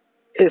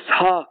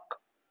Ishaq,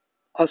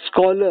 a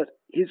scholar,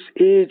 his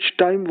age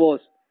time was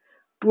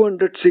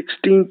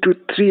 216 to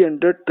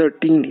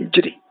 313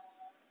 Hijri.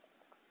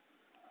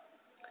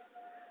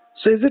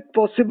 So is it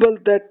possible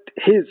that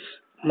his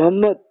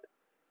Muhammad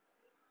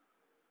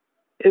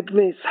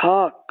ibn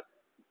Ishaq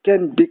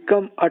can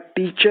become a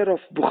teacher of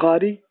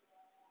Bukhari?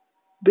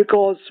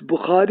 Because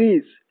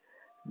Bukhari's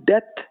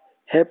death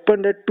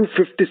happened at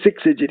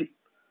 256 Hijri.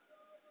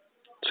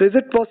 So is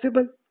it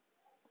possible?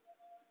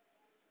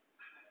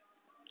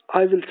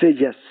 I will say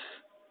yes.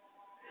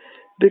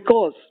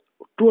 Because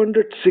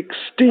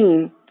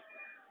 216,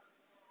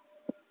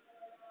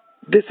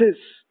 this is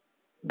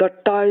the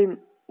time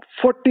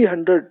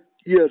 400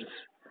 years.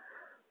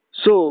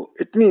 So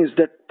it means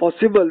that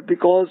possible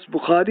because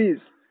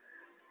Bukhari's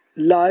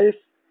life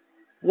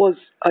was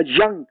a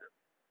young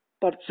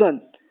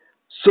person.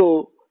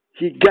 So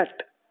he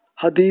get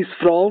hadith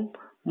from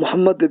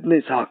Muhammad ibn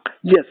Ishaq.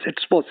 Yes,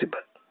 it's possible.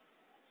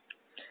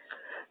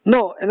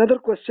 Now another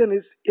question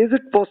is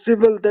it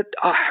possible that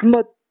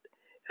Ahmad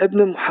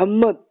ibn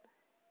Muhammad,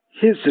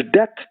 his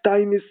death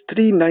time is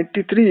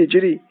 393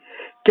 Hijri,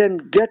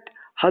 can get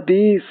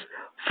hadith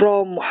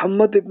from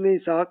Muhammad ibn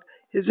Ishaq?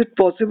 Is it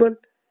possible?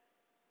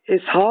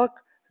 Ishaq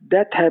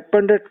death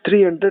happened at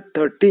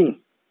 313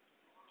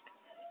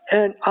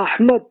 and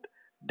Ahmad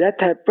death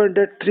happened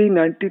at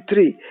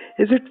 393.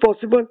 Is it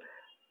possible?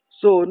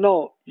 So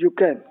now you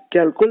can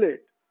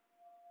calculate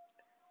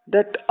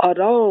that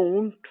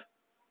around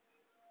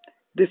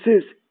this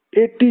is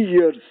 80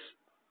 years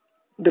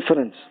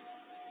difference.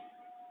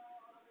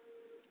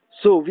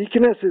 So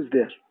weakness is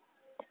there.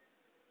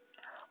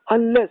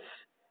 Unless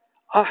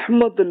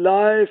Ahmad's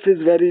life is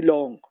very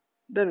long,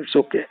 then it's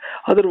okay.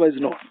 Otherwise,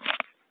 no.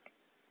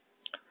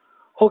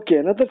 Okay,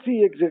 another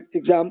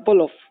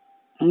example of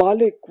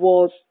Malik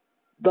was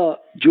the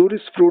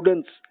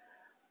jurisprudence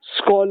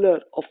scholar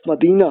of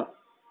Medina.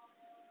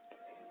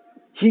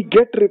 He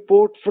get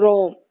report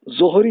from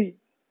Zohri.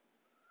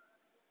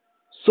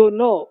 So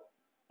now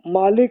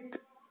Malik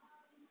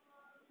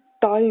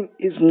time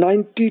is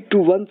 90 to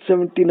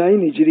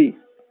 179 Hijri.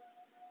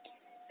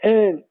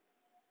 And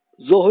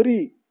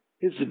Zohri,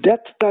 his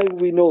death time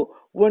we know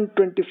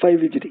 125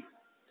 Hijri.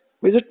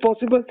 Is it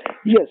possible?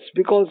 Yes,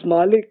 because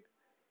Malik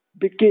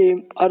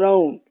became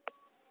around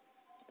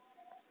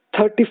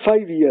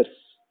 35 years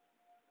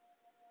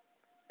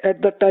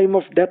at the time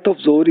of death of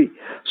Zohri.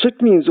 So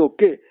it means,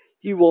 okay,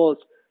 he was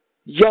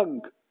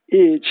young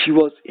age, he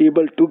was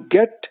able to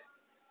get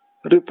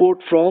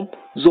report from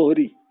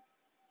Zohri.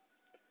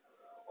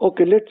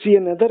 Okay, let's see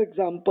another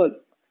example.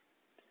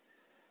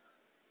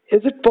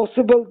 Is it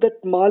possible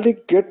that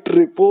Malik get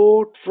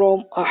report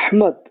from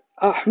Ahmad?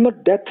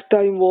 Ahmad death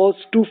time was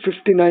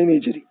 259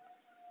 Hijri.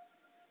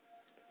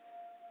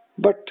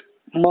 But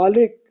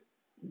Malik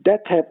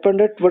death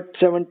happened at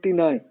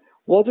 79.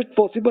 Was it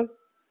possible?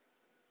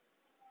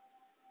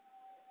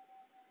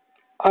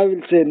 I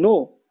will say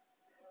no.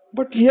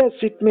 But yes,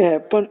 it may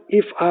happen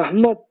if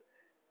Ahmad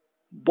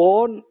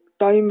born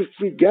time if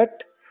we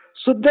get,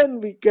 so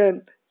then we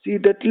can see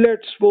that,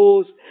 let's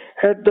suppose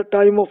at the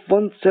time of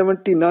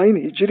 179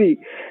 Hijri,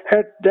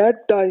 at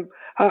that time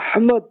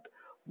Ahmad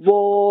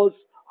was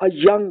a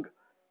young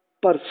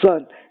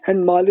person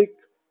and Malik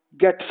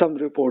get some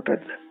report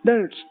at that.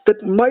 Then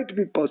that might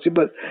be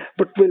possible,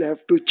 but we'll have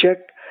to check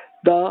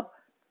the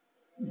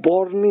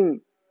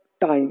borning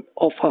time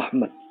of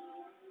Ahmad.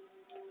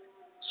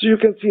 So you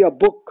can see a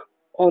book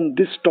on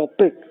this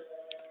topic.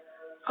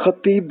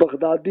 Khatib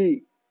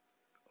Baghdadi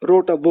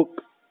wrote a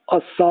book,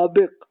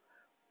 As-Sabiq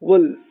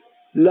wal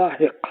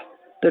Lahiq,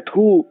 that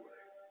who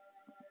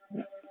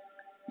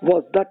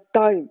was that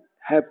time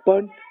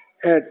happened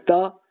at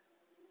the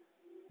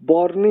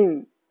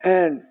borning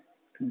and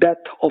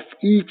death of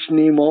each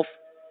name of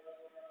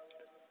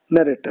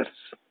narrators.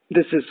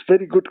 This is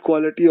very good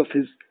quality of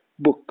his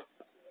book.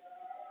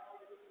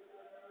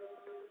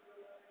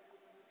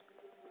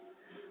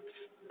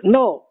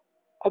 Now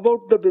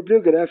about the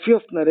bibliography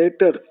of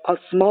narrator,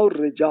 Asmaur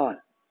Rijal.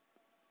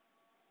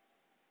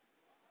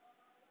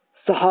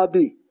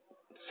 Sahabi.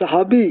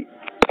 Sahabi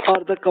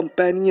are the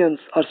companions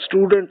or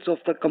students of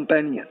the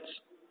companions.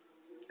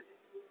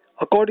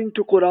 According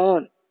to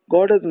Quran,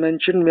 God has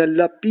mentioned, may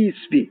Allah peace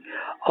be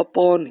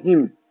upon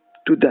him,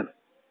 to them.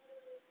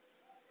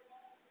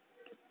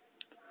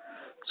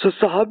 So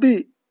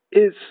Sahabi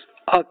is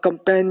a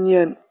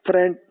companion,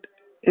 friend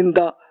in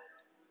the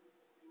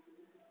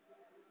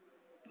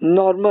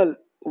normal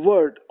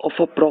word of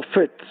a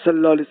prophet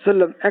sallallahu alaihi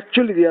wasallam.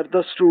 Actually they are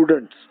the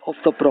students of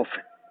the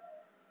prophet.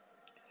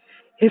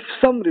 If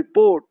some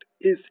report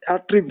is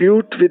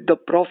attributed with the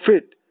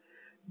prophet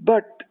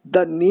but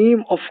the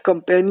name of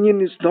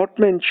companion is not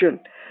mentioned,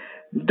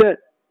 that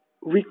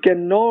we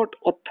cannot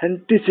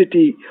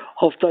authenticity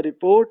of the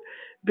report,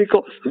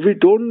 because we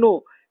don't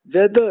know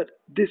whether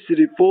this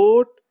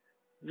report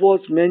was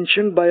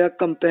mentioned by a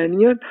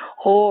companion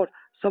or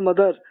some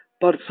other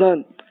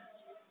person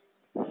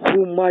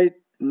who might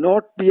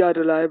not be a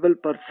reliable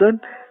person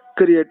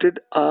created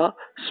a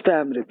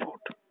spam report.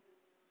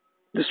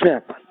 This may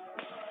happen.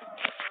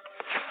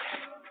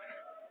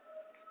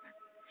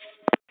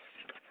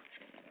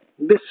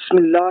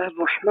 Bismillah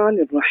ar-Rahman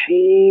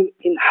ar-Rahim.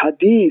 In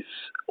Hadith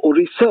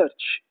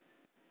Research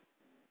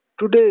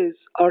today's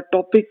our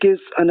topic is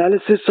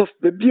analysis of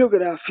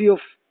bibliography of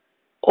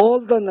all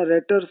the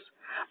narrators,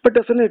 but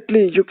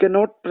definitely you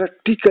cannot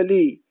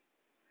practically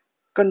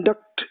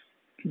conduct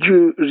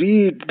you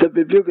read the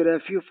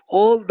bibliography of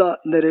all the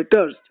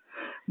narrators,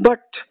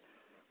 but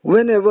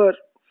whenever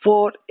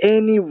for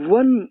any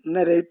one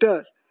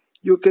narrator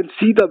you can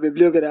see the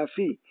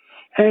bibliography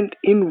and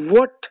in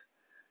what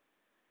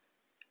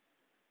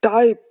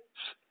types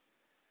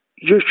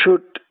you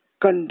should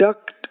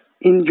conduct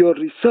in your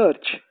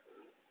research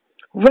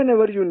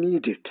whenever you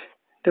need it.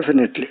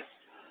 Definitely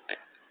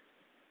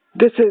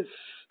this is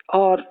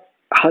our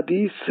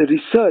Hadith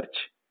research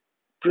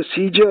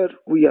procedure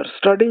we are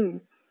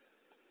studying.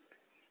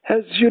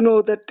 As you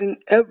know that in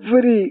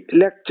every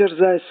lectures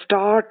I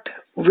start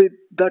with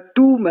the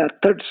two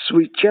methods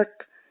we check.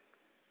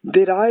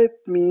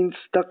 Dirayat means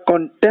the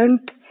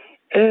content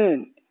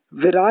and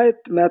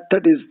Virayat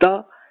method is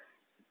the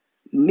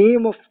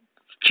name of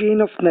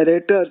chain of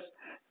narrators,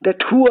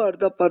 that who are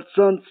the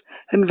persons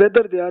and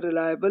whether they are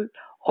reliable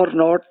or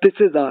not. This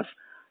is our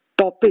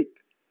topic.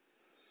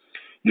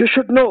 You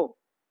should know,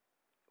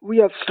 we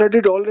have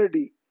studied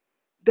already,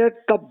 that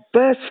the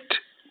best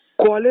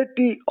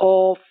quality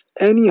of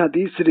any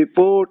hadith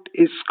report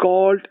is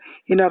called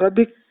in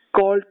Arabic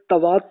called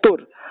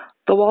tawatur.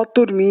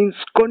 Tawatur means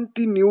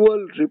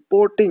continual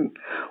reporting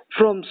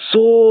from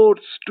source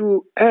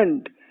to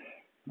end.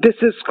 This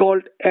is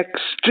called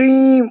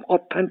extreme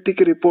authentic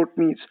report,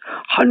 means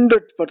 100%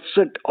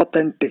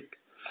 authentic,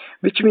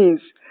 which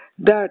means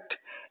that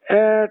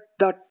at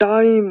the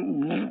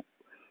time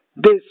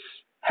this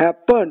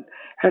happened,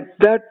 at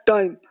that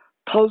time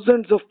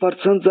thousands of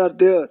persons are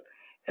there,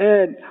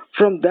 and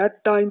from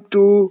that time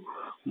to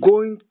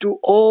going to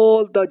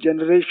all the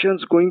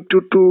generations going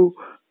to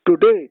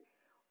today,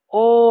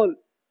 all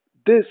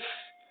this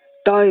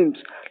times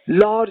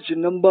large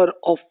number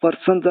of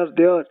persons are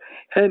there,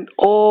 and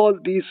all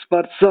these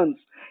persons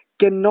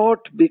cannot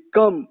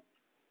become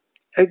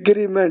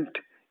agreement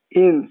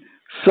in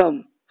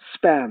some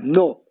spam.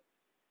 No.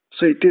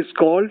 So it is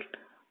called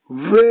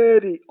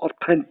very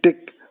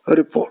authentic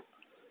report.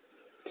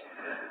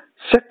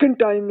 Second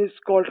time is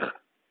called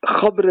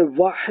khabr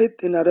wahid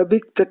in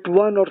Arabic, that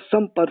one or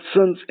some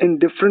persons in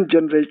different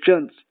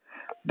generations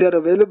they are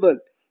available.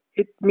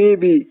 It may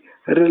be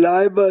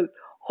reliable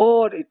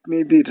or it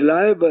may be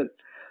reliable.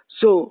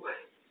 So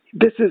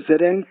this is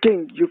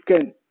ranking you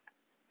can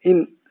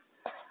in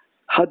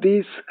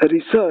Hadith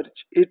research.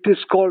 It is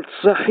called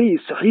Sahih.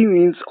 Sahih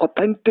means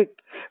authentic,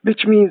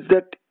 which means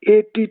that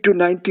 80 to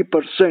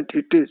 90%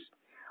 it is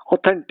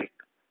authentic.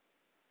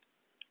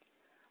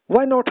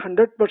 Why not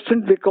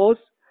 100%? Because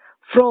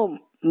from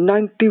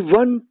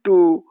 91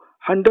 to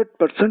 100%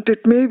 it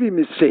may be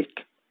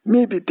mistake,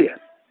 may be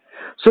there.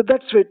 So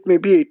that's why it may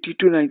be 80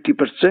 to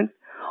 90%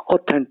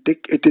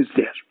 authentic, it is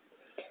there.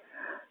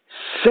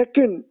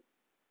 Second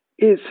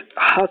is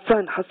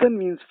Hasan. Hasan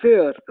means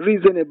fair,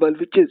 reasonable,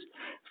 which is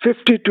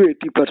 50 to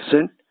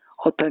 80%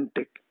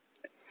 authentic.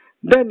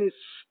 Then it's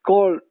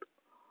called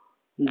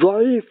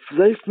Zaif.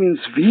 Zaif means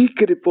weak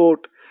report.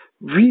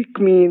 Weak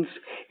means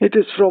it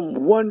is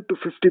from 1 to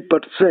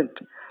 50%.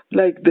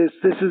 Like this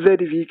is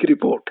very weak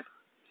report.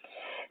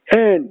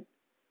 And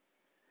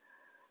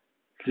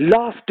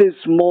last is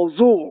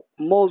Mawzu.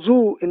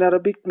 Mawzu in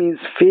Arabic means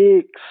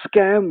fake,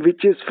 scam,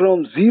 which is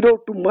from 0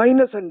 to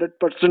minus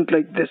 100%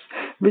 like this,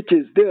 which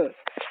is there.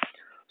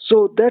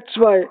 So that's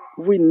why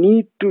we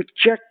need to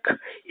check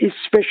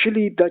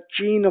especially the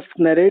chain of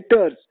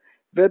narrators,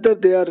 whether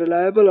they are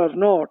reliable or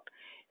not.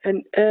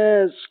 And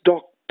as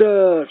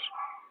Dr.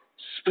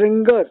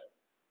 Springer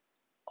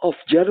of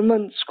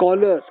German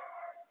scholar,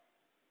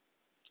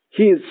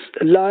 his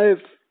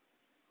life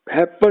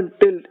happened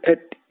till at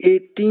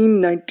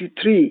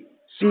 1893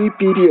 CE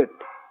period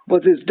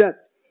was his death.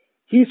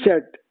 He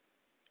said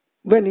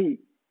when he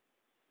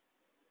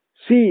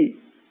see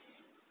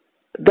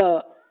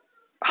the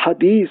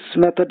Hadith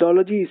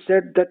methodology, he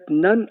said that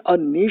none a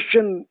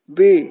nation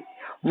way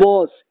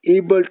was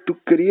able to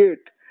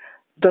create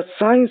the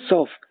science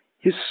of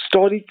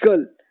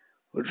historical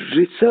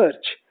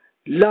research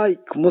like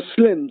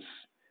Muslims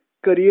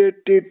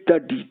created the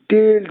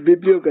detailed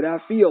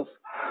bibliography of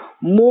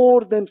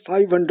more than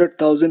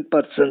 500,000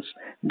 persons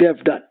they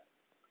have done.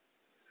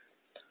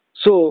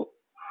 So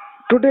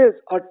today's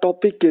our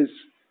topic is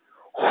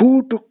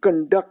who to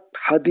conduct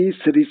Hadith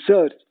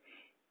research.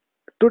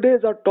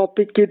 Today's our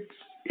topic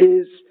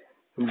is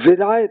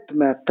Virayat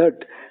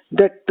method,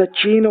 that the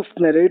chain of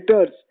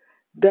narrators,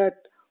 that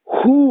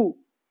who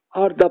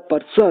are the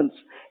persons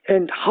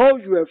and how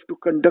you have to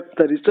conduct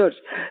the research.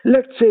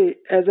 Let's say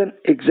as an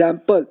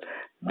example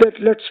that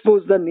let's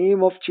suppose the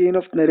name of chain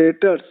of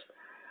narrators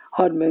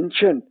are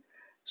mentioned.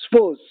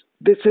 Suppose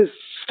this is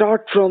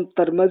start from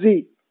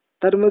Tirmidhi.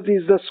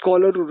 Tirmidhi is the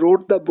scholar who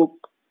wrote the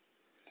book.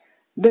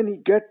 Then he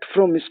get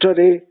from Mr.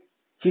 A,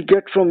 he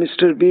get from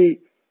Mr. B,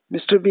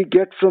 Mr. B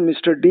get from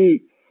Mr.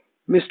 D,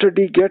 Mr.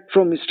 D get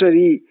from Mr.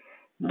 E.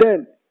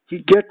 Then he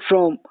get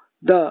from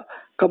the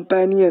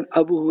companion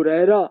Abu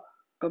Huraira,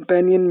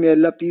 companion, may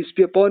Allah peace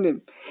be upon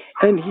him,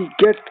 and he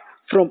get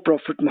from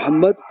Prophet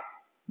Muhammad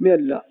may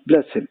Allah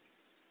bless him.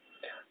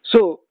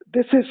 So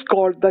this is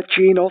called the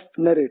chain of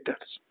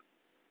narrators.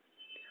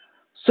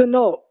 So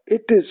now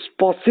it is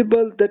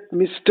possible that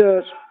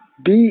Mr.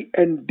 B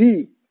and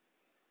D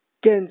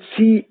can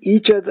see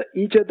each other.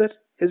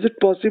 Is it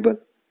possible?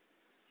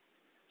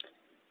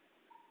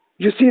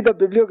 You see, the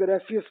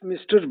bibliography of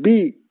Mr.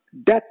 B,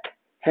 death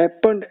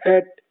happened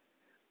at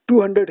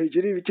 200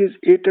 Hijri, which is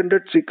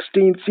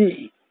 816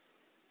 CE.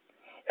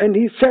 And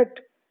he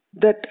said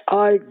that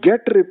I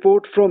get a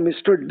report from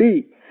Mr.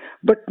 D,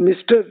 but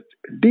Mr.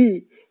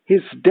 D,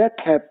 his death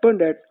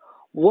happened at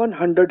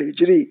 100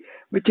 Hijri,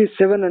 which is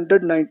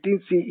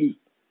 719 CE.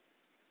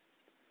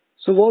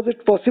 So was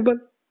it possible?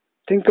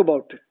 Think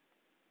about it.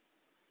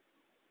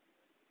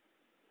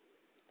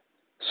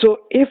 So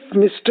if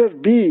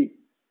Mr. B,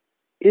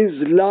 his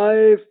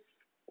life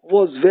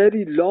was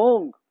very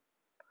long,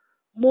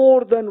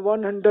 more than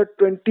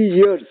 120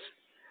 years,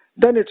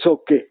 then it's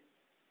okay.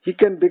 He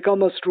can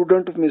become a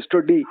student of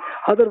Mr. D,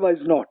 otherwise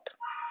not.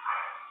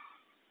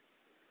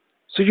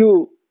 So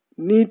you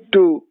need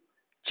to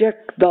check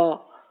the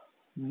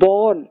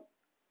born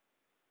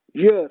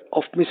year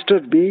of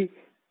Mr. B,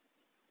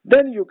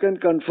 then you can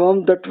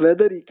confirm that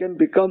whether he can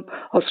become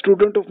a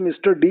student of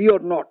Mr. D or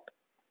not.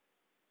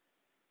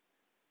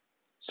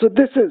 So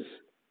this is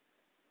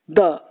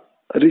the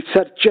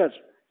researcher.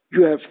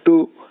 You have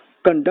to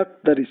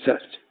conduct the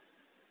research.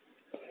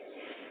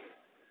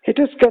 It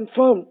is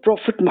confirmed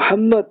Prophet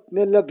Muhammad,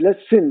 may Allah bless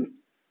him,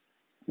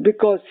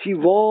 because he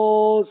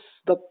was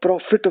the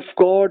Prophet of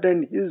God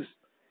and his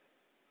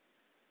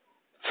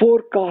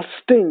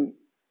forecasting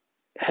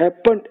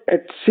happened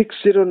at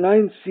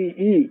 609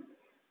 CE,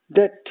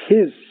 that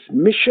his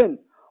mission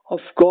of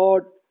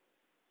God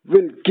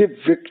will give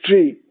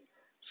victory.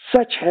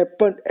 Such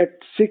happened at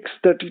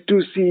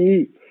 632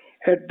 CE,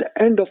 at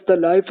the end of the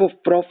life of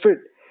Prophet,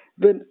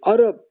 when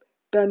Arab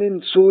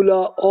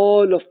Peninsula,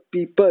 all of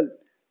people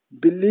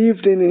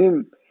believed in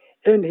him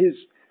and his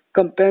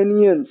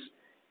companions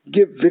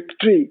give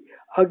victory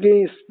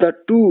against the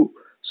two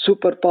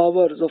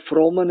superpowers of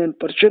Roman and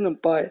Persian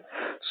Empire.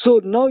 So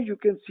now you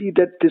can see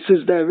that this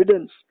is the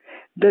evidence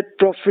that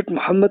Prophet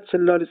Muhammad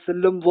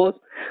ﷺ was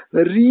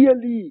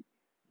really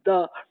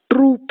the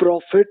true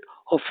prophet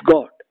of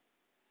God.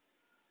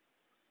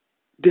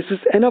 This is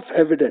enough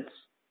evidence.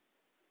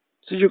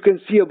 So you can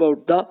see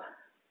about the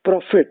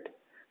prophet.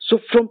 So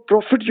from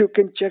prophet you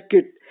can check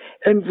it,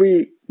 and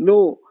we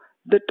know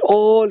that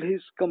all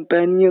his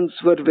companions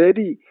were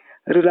very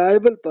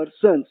reliable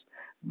persons.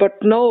 But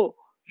now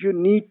you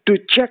need to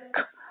check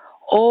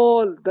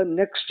all the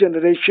next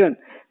generation,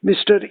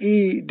 Mr.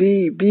 E,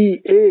 D,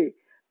 B, A,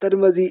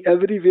 Tarmazi,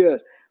 everywhere,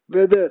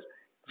 whether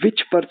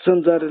which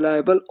persons are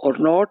reliable or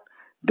not.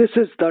 This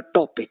is the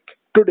topic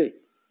today.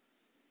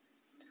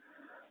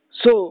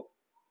 So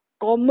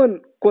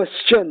common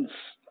questions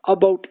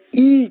about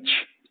each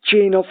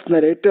chain of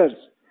narrators.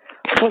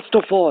 First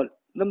of all,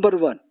 number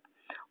one,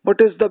 what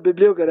is the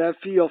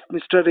bibliography of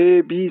Mr.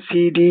 A, B,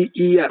 C, D,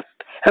 E, F,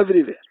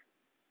 everywhere?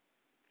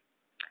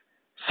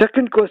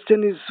 Second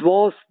question is,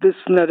 was this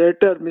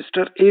narrator,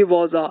 Mr. A,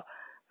 was a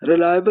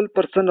reliable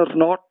person or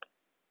not?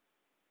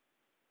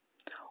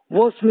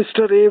 Was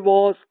Mr. A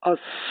was a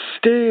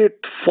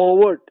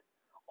straightforward,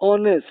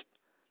 honest,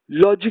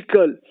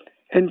 logical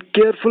and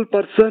careful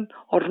person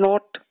or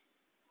not?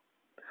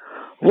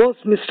 Was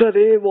Mr.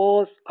 A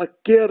was a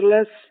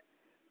careless,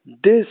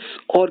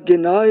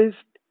 disorganized,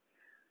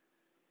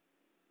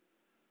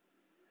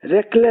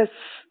 reckless,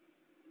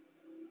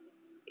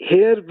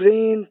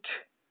 harebrained,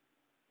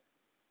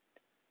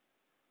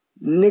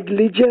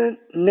 negligent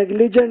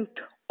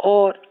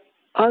or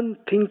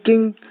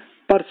unthinking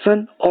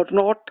person or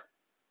not?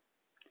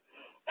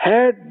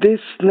 Had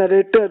this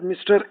narrator,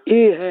 Mr.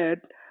 A,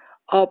 had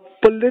a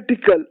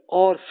political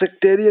or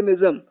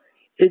sectarianism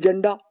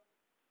agenda?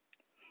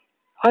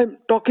 I'm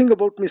talking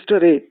about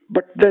Mr. A,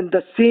 but then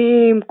the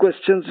same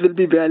questions will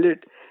be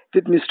valid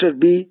with Mr.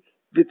 B,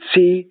 with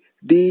C,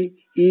 D,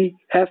 E,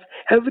 F.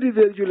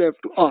 Everywhere you'll have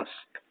to ask.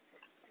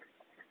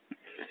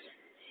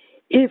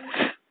 If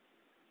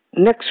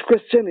next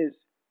question is,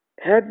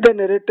 had the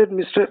narrator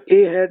Mr.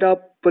 A had a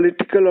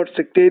political or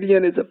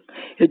sectarianism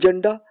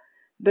agenda?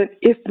 Then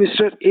if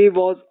Mr. A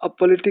was a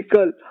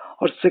political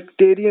or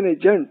sectarian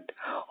agent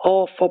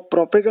of a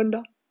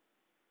propaganda,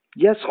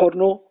 yes or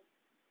no?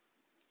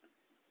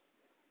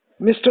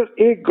 Mr.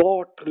 A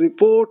got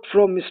report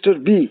from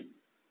Mr. B.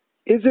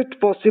 Is it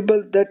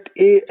possible that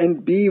A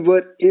and B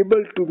were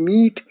able to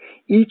meet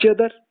each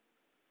other?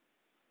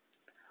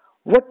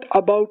 What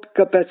about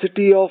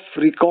capacity of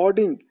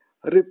recording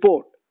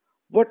report?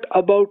 What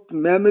about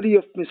memory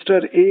of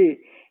Mr. A?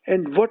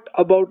 And what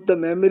about the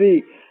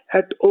memory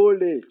at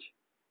old age?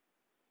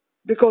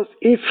 Because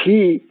if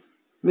he,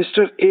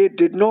 Mr. A,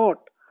 did not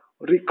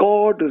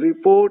record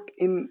report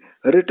in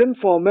written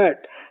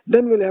format,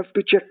 then we'll have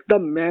to check the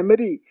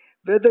memory,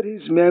 whether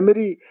his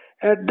memory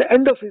at the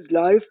end of his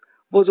life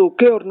was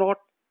okay or not.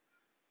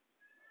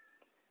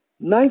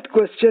 Ninth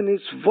question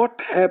is, what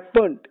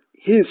happened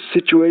his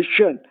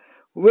situation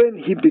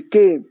when he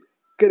became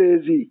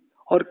crazy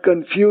or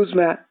confused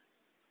man?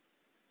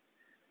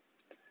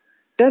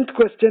 10th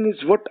question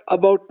is, what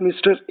about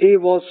Mr. A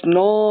was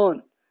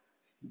non-blinded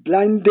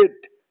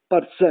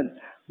person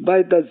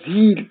by the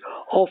zeal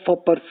of a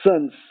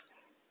person's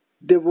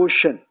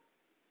devotion.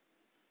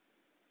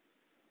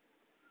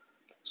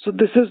 So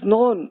this is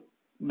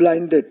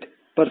non-blinded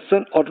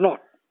person or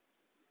not.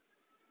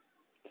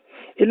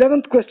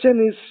 11th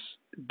question is,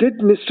 did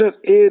Mr.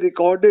 A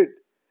recorded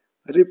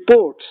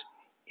reports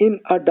in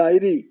a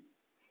diary?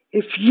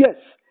 If yes,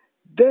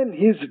 then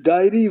his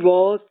diary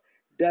was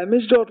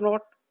damaged or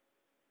not?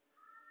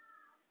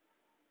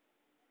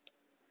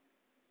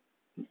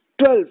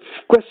 12th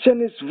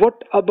question is,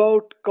 what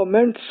about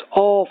comments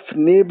of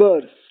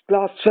neighbors,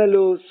 class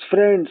fellows,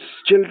 friends,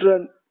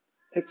 children,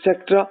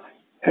 etc.,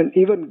 and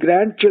even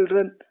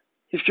grandchildren?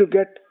 If you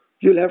get,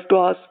 you'll have to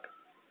ask.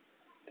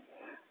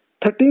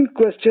 13th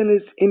question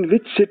is, in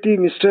which city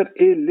Mr.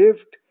 A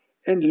lived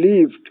and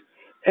lived,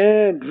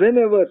 and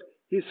whenever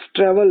his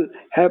travel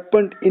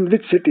happened, in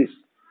which cities?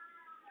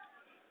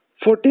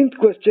 14th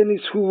question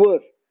is, who were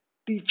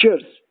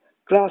teachers,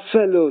 class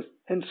fellows,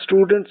 and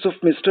students of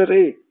Mr.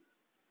 A?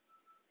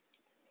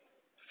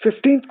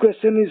 15th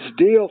question is,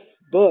 day of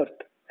birth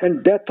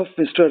and death of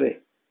Mr. A.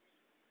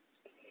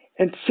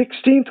 And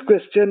 16th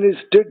question is,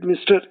 did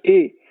Mr.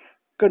 A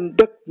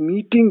conduct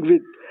meeting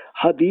with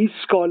Hadith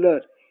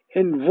scholar,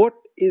 and what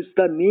is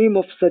the name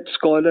of such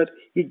scholar?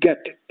 He get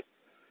it.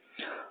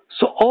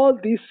 So all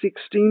these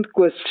 16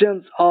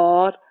 questions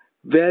are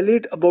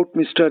valid about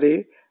Mr.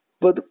 A,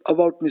 but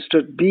about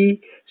Mr.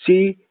 B,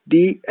 C,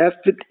 D, F,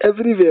 with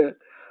everywhere.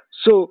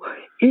 So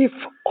if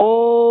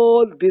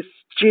all this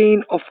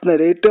chain of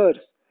narrators,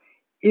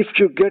 if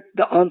you get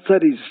the answer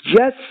is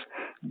yes,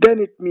 then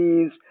it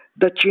means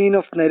the chain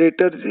of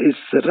narrators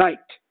is right.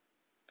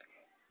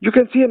 You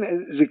can see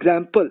an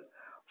example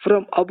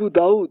from Abu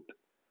Dawud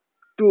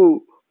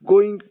to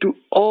going to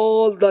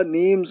all the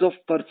names of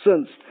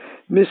persons,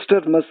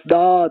 Mr.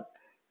 Masdad,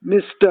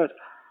 Mr.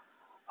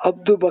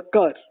 Abu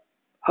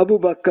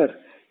Bakr,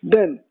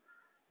 then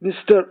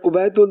Mr.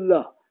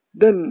 Ubaidullah,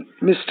 then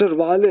Mr.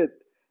 Walid,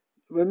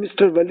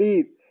 Mr.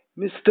 Walid,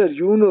 Mr.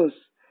 Yunus,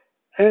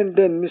 and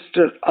then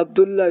Mr.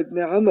 Abdullah ibn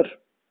Amr,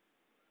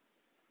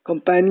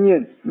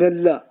 companion, may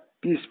Allah,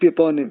 peace be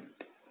upon him.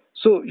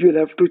 So you'll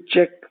have to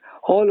check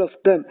all of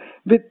them.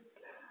 With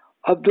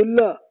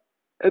Abdullah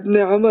ibn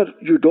Amr,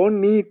 you don't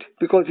need,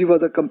 because he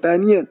was a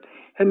companion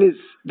and his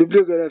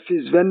bibliography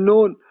is well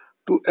known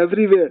to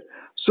everywhere.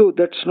 So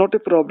that's not a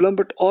problem,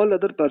 but all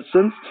other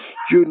persons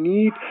you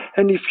need.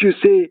 And if you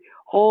say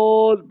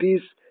all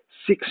these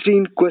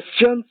 16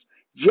 questions,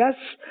 yes,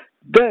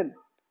 then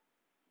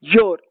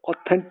your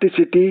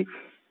authenticity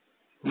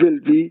will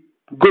be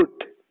good.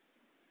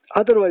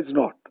 Otherwise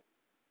not.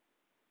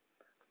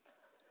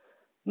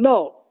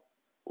 Now,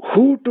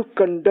 who to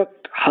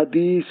conduct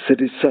Hadith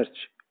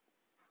research?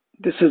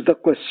 This is the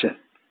question.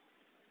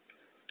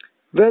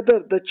 Whether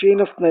the chain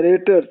of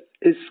narrators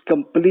is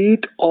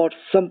complete or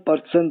some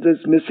persons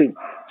is missing.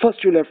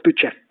 First you'll have to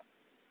check.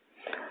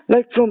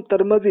 Like from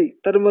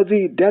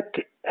Tirmidhi death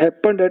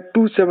happened at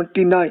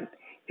 279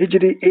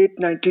 Hijri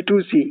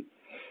 892 C.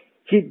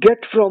 He get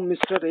from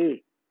Mr.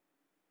 A.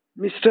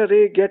 Mr.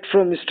 A get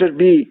from Mr.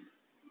 B.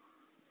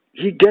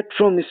 He get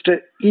from Mr.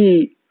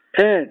 E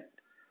and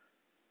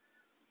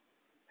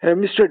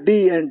Mr.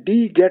 D, and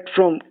D get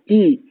from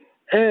E,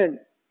 and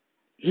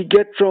he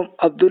get from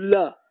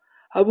Abdullah,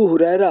 Abu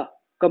Huraira,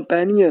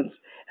 companions,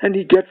 and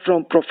he get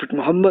from Prophet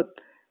Muhammad,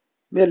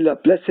 may Allah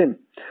bless him.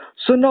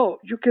 So now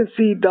you can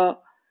see the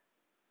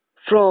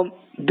from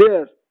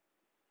their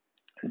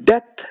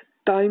death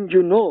time,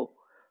 you know.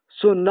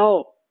 So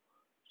now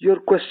your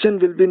question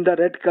will be in the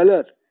red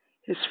color,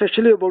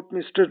 especially about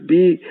Mr.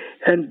 B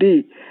and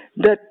D,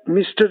 that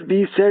Mr.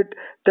 B said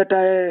that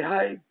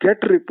I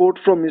get report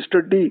from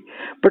Mr. D,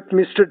 but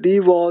Mr.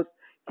 D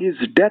his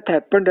death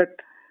happened at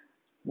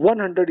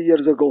 100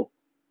 years ago.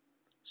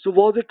 So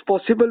was it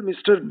possible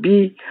Mr.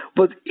 B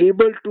was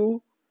able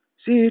to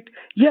see it?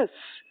 Yes,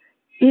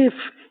 if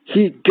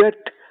he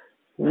get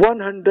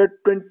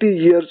 120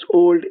 years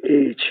old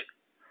age,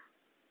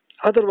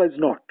 otherwise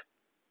not.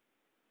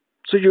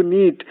 So you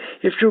need,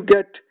 if you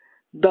get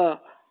the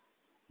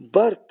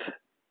birth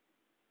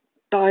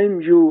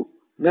time you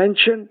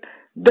mentioned,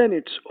 then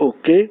it's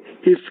okay.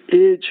 If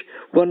age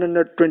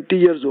 120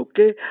 years,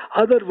 okay.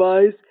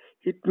 Otherwise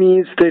it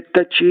means that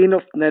the chain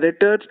of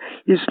narrators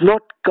is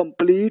not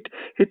complete.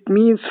 It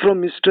means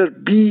from Mr.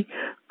 B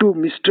to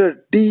Mr.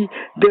 D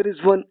there is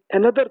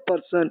another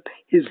person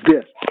is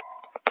there,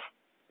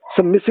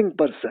 some missing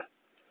person.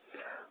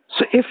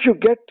 So if you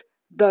get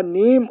the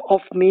name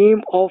of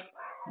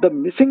the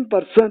missing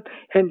person,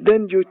 and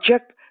then you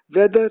check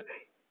whether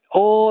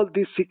all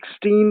the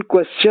 16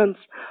 questions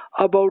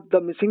about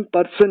the missing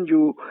person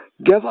you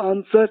give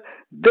answer,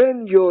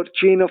 then your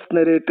chain of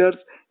narrators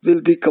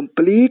will be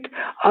complete.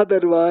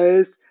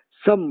 Otherwise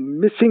some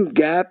missing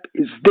gap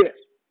is there.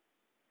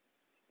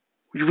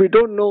 We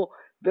don't know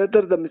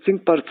whether the missing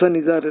person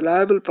is a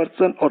reliable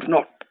person or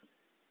not.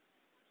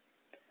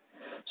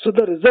 So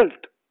the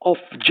result of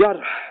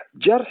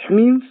jarh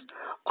means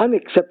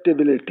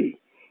unacceptability,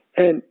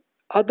 and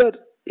other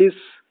is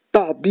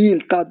ta'dil.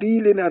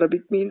 Ta'dil in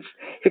Arabic means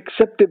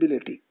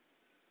acceptability.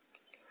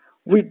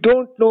 We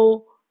don't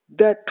know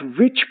that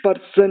which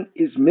person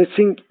is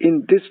missing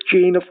in this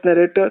chain of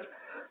narrator,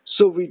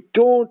 so we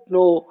don't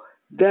know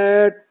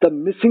that the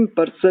missing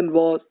person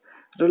was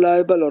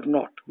reliable or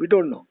not. We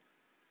don't know.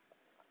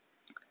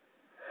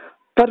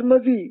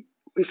 Tirmidhi,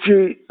 if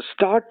you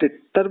start it,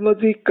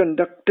 Tirmidhi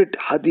conducted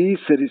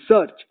Hadith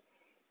Research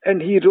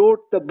and he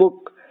wrote the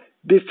book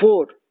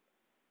before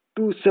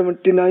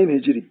 279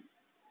 Hijri,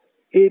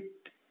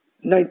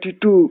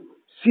 892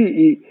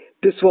 CE.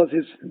 This was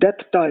his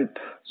death time.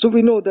 So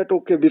we know that,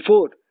 okay,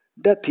 before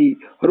death he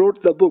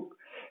wrote the book,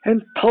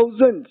 and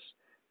thousands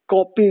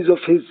copies of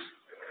his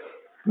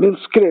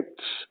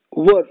manuscripts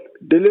were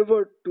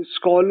delivered to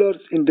scholars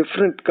in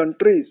different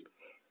countries.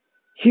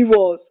 He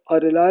was a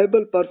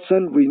reliable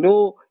person. We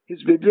know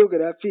his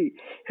bibliography,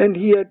 and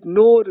he had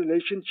no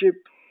relationship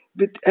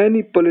with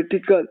any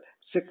political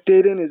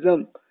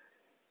sectarianism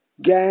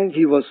gang.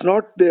 He was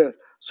not there.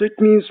 So it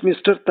means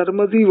Mr.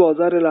 Tirmidhi was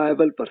a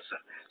reliable person.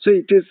 So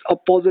it is a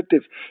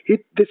positive.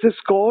 This is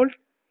called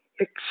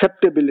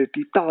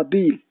acceptability,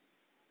 ta'dil.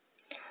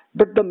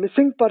 But the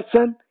missing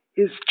person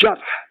is jarh,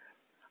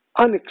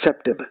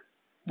 unacceptable.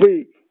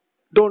 We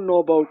don't know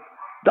about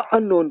the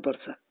unknown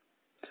person.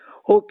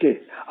 Okay,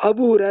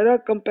 Abu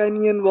Huraira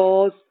companion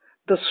was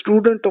the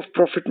student of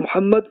Prophet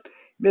Muhammad,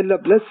 may Allah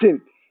bless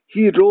him.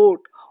 He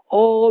wrote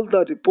all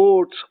the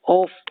reports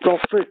of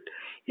Prophet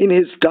in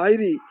his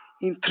diary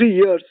in 3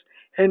 years,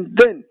 and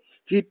then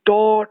he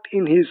taught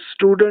in his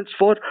students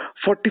for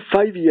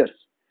 45 years.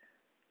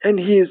 And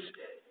his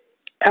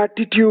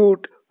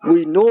attitude,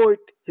 we know it,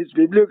 his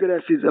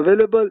bibliography is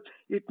available.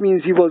 It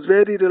means he was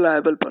very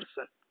reliable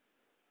person.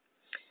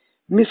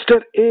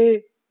 Mr.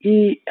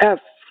 A.E.F.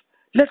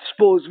 Let's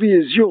suppose we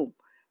assume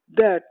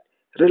that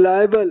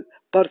reliable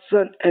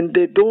person and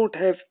they don't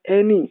have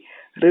any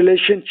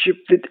relationship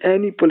with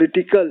any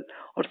political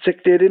or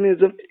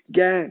sectarianism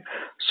gang.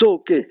 So,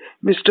 okay,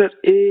 Mr.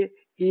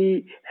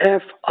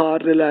 A.E.F. are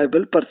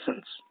reliable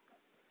persons.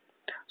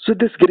 So,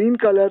 this green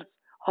colors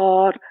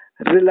are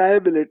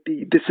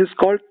reliability. This is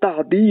called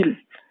ta'dil,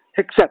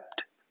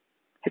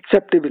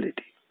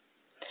 acceptability.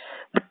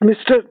 But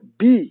Mr.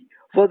 B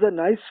was a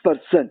nice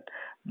person,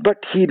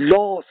 but he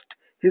lost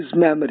his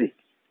memory.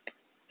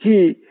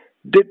 He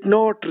did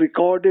not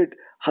recorded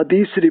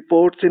hadith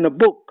reports in a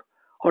book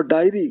or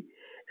diary,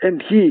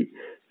 and he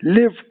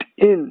lived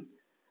in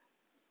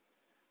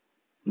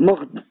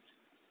Magdan,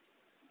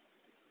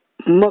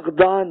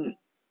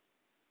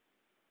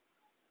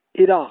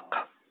 Iraq,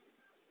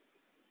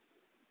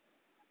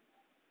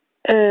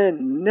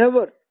 and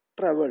never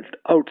traveled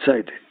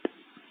outside it.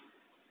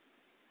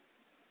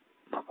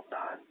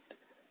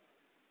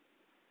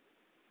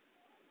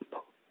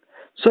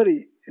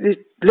 Sorry,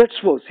 let's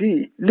suppose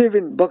he live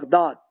in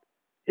Baghdad,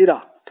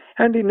 Iraq,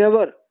 and he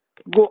never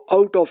go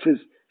out of his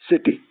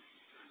city.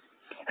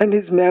 And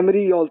his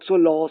memory also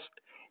lost,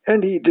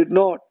 and he did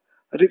not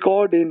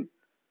record in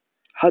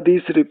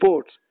hadith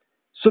reports.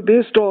 So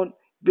based on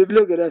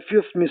bibliography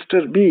of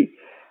Mr. B,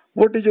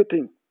 what do you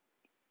think?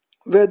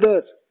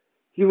 Whether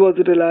he was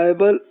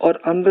reliable or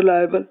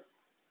unreliable?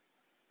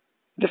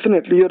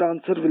 Definitely your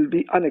answer will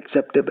be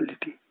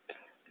unacceptability.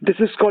 This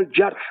is called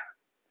jarh.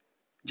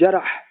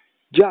 Jarh.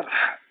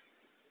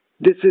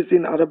 This is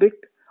in Arabic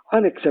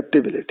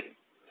unacceptability.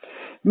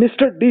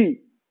 Mr.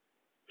 D,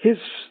 his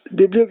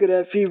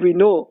bibliography, we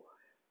know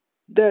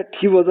that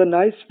he was a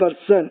nice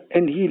person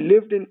and he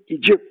lived in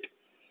Egypt.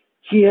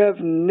 He have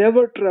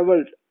never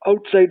traveled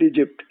outside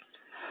Egypt.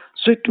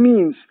 So it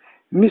means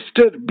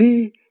Mr.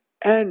 B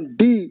and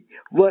D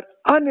were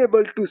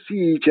unable to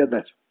see each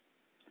other.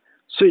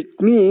 So it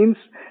means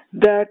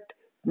that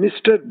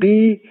Mr.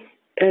 B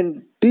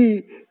and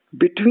D,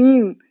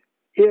 between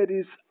there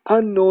is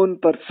unknown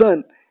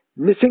person,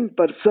 missing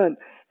person,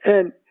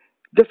 and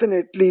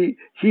definitely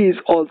he is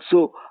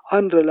also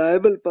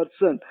unreliable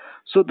person.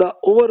 So the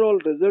overall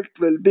result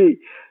will be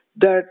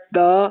that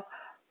the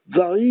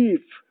Zaif,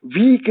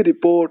 weak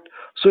report,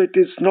 so it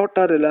is not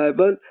a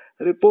reliable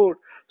report.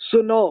 So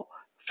now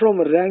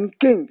from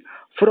ranking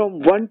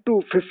from 1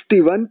 to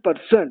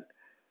 51%,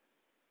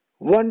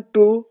 1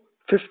 to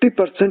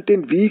 50%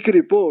 in weak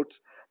reports,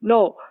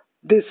 now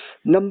these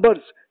numbers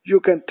you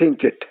can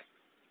think it.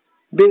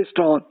 Based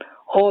on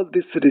all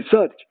this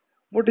research,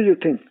 what do you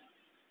think?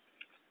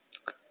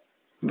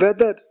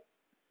 Whether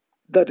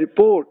the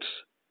reports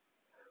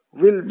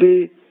will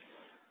be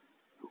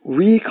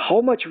weak, how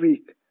much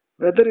weak?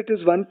 Whether it is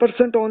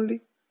 1%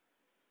 only,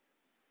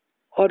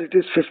 or it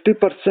is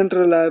 50%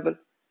 reliable,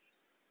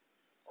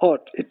 or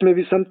it may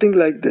be something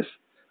like this.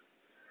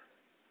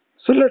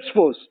 So let's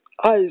suppose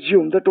I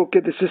assume that okay,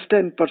 this is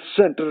 10%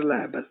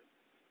 reliable.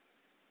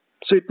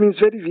 So it means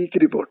very weak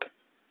report.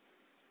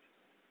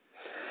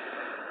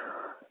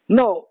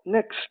 Now,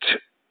 next,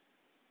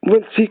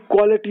 we'll see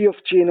quality of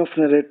chain of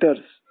narrators.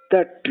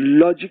 That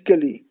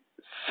logically,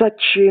 such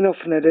chain of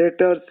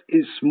narrators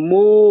is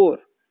more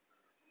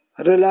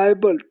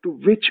reliable, to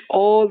which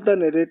all the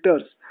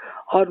narrators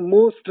are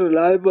most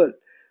reliable,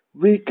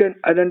 we can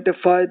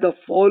identify the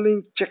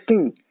following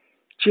checking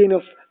chain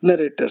of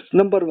narrators.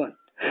 Number one,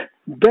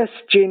 best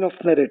chain of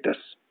narrators.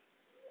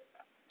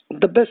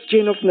 The best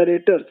chain of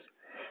narrators,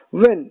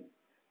 when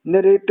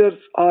narrators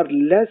are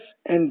less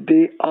and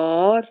they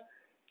are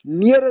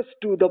nearest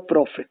to the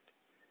Prophet.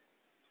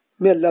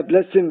 May Allah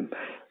bless him.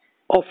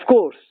 Of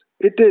course,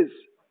 it is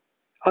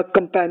a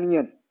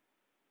companion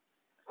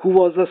who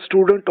was a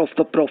student of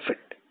the Prophet.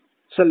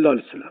 So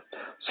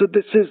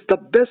this is the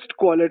best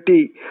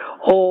quality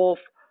of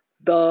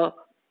the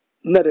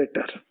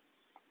narrator.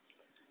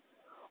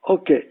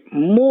 Okay,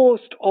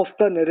 most of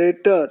the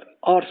narrator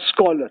are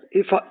scholar.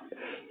 If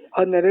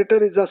a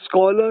narrator is a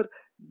scholar,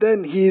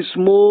 then he is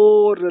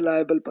more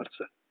reliable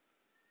person,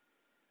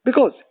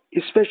 because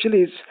especially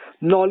his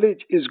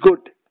knowledge is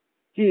good.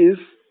 He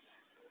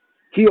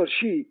or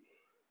she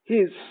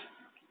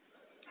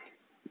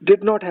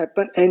did not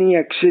happen any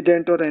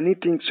accident or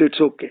anything, so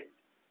it's okay.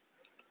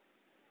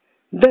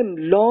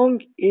 Then long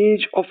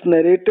age of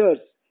narrators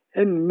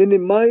and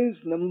minimize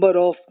number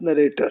of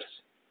narrators.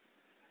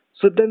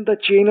 So then the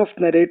chain of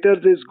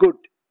narrators is good,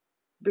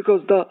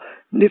 because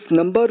if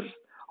number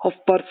of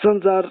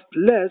persons are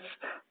less,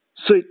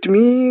 so it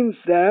means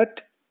that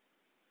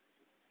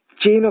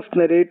chain of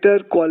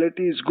narrator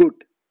quality is good,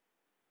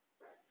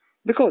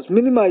 because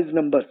minimize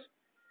numbers,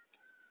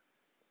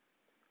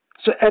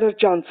 so error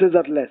chances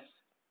are less.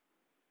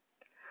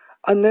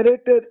 A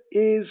narrator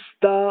is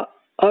the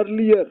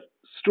earlier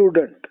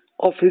student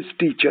of his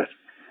teacher,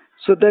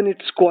 so then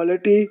its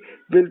quality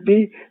will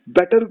be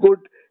better good,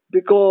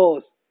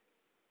 because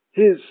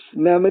his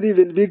memory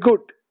will be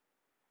good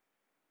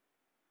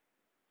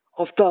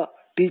of the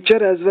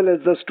teacher as well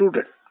as the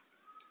student.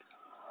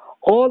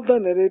 All the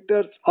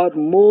narrators are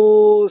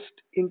most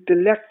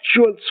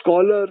intellectual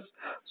scholars,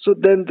 so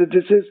then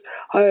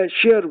I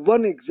share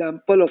one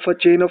example of a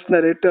chain of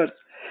narrators.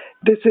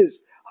 This is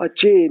a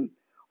chain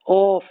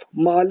of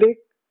Malik.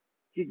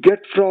 He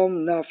get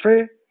from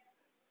Nafi,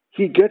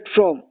 he get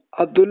from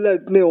Abdullah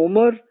ibn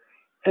Umar,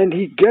 and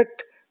he get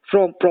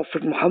from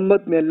Prophet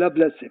Muhammad, may Allah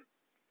bless him.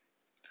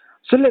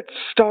 So let's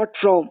start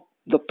from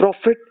the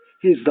Prophet.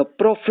 He is the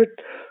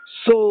Prophet,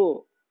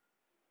 so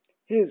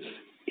his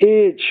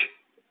age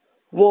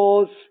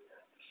was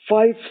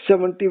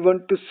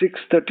 571 to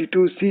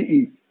 632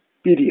 CE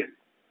period.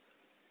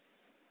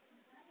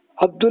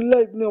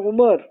 Abdullah ibn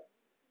Umar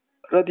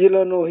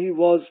radiallahu anhu, he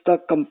was the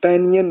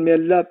companion, may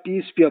Allah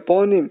peace be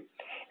upon him,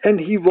 and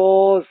he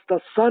was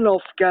the son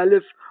of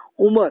Caliph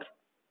Umar.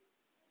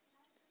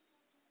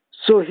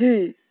 So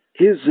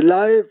his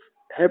life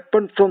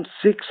happened from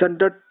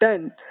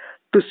 610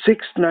 to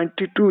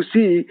 692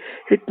 CE.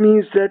 It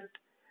means that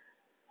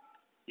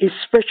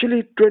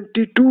especially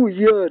 22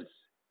 years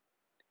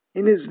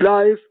in his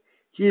life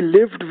he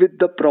lived with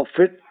the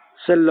Prophet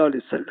sallallahu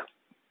alaihi wasallam.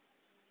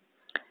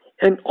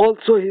 And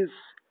also his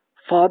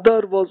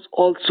father was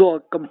also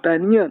a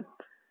companion.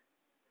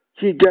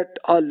 He get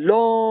a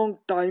long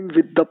time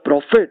with the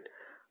Prophet,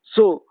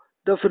 so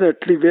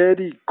definitely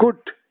very good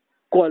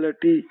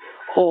quality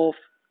of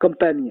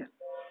companion.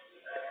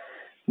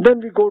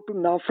 Then we go to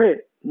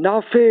Nafi.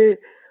 Nafi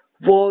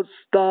was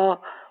the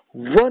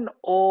one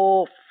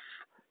of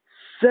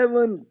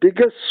 7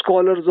 biggest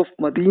scholars of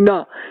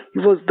Medina. He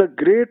was the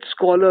great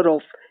scholar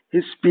of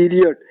his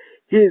period.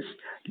 His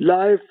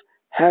life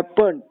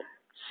happened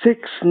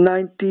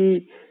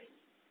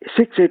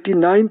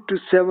 689 to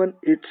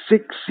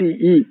 786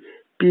 CE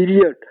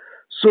period.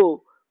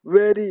 So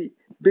very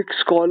big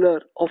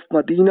scholar of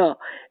Medina,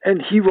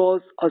 and he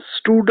was a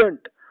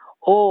student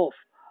of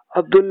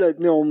Abdullah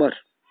ibn Umar.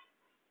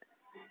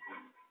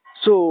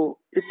 So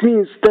it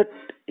means that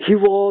he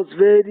was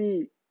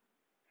very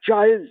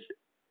child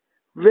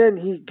when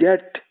he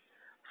get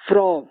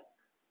from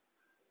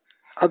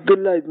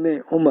Abdullah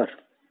ibn Umar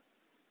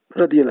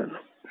radiallahu anhu.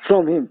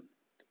 From him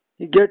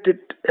he get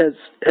it as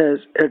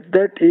at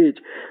that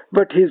age,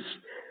 but his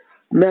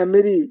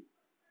memory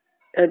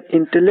and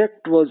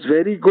intellect was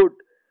very good,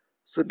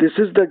 so this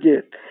is the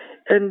gate.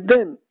 And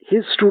then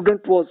his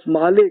student was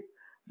Malik.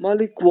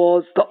 Malik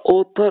was the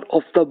author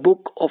of the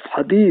book of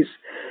Hadith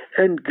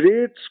and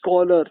great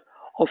scholar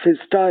of his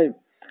time,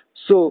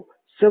 so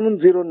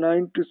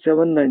 709 to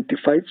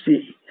 795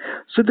 CE.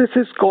 So this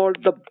is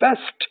called the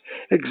best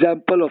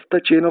example of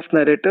the chain of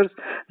narrators,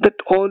 that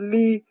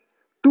only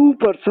 2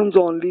 persons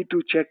only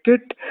to check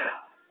it,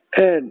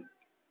 and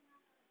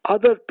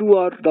other 2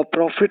 are the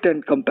Prophet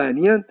and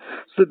companion.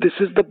 So this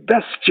is the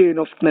best chain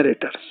of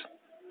narrators,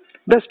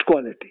 best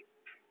quality.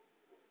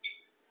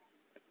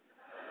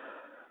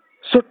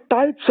 So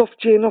types of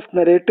chain of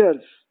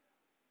narrators,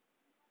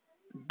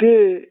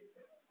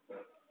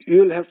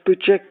 you'll have to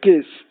check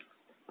is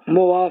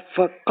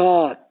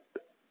muwafaqat,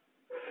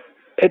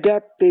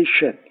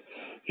 adaptation.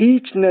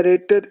 Each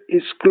narrator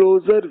is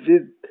closer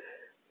with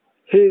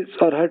his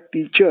or her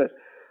teacher.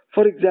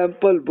 For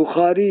example,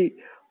 Bukhari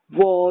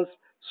was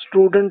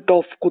student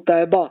of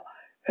Qutayba,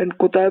 and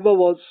Qutayba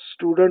was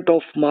student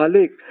of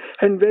Malik,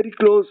 and very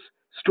close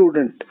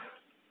student.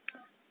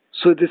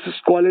 So this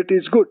is quality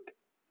is good.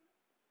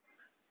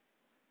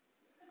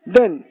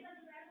 Then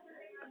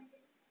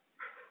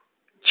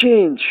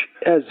change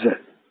as well.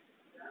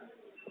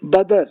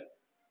 Badr,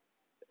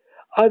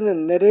 a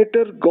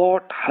narrator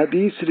got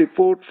hadith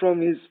report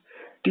from his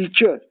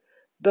teacher.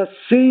 The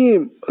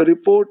same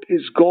report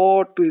is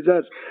got to his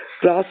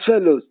class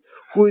fellows,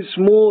 who is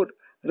more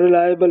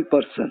reliable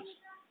person.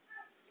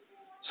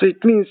 So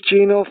it means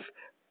chain of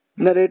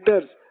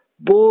narrators,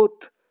 both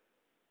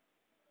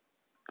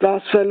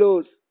class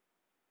fellows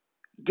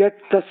get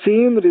the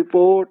same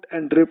report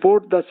and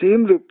report the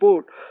same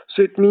report.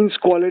 So it means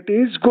quality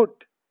is good.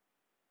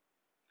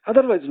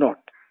 Otherwise not.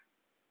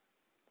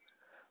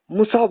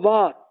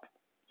 Musawat,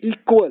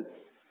 equal,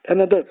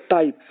 another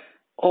type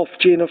of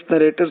chain of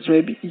narrators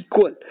may be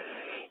equal.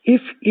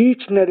 If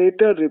each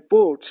narrator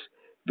reports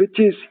which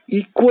is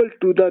equal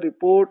to the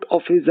report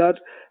of his or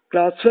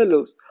class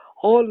fellows,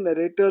 all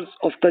narrators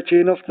of the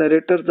chain of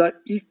narrators are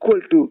equal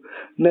to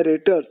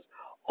narrators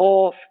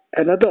of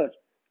another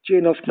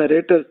chain of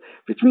narrators,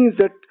 which means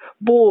that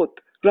both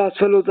class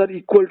fellows are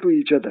equal to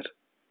each other.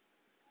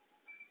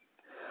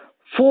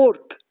 Fourth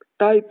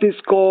type is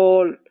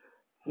called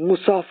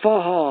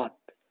musafahat,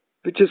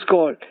 which is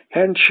called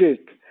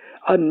handshake.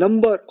 A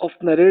number of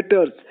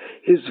narrators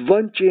is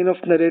one chain of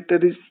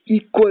narrator is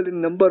equal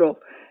in number of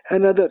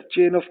another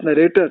chain of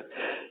narrators,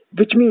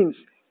 which means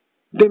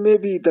they may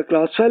be the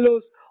class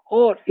fellows,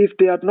 or if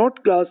they are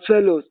not class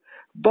fellows,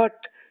 but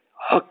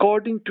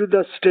according to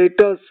the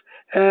status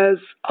as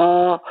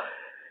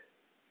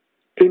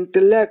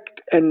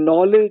intellect and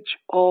knowledge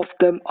of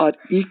them are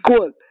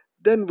equal,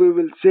 then we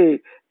will say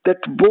that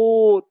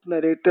both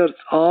narrators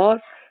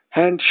are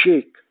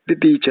handshake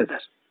with each other.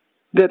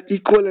 They are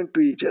equivalent to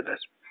each other.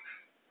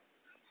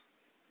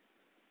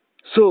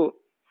 So,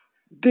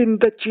 in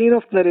the chain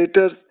of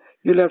narrators,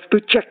 you'll have to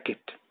check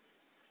it.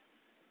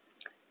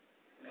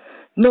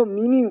 Now,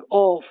 meaning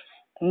of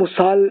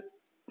musalsal.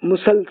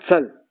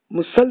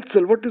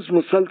 Musalsal, what is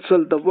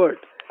musalsal? The word.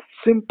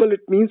 Simple,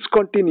 it means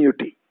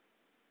continuity.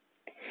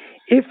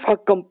 If a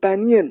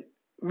companion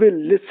will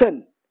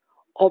listen,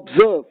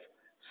 observe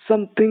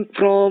something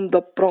from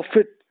the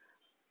Prophet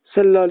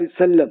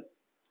ﷺ,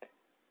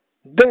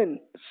 then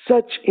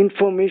such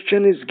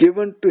information is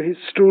given to his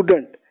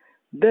student.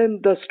 Then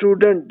the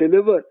student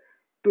deliver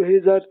to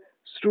his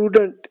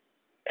student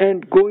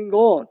and going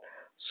on.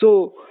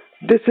 So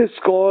this is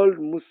called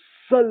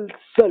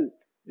musalsal.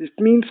 It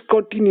means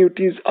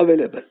continuity is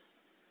available.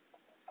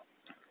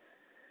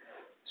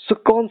 So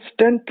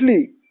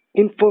constantly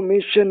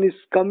information is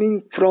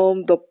coming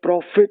from the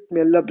Prophet,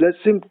 may Allah bless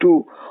him,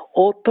 to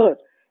author,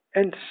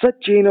 and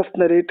such chain of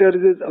narrators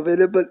is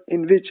available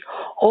in which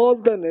all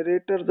the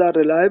narrators are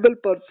reliable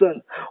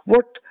persons.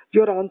 What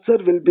your answer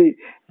will be?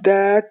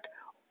 That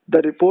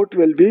the report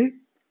will be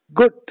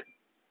good,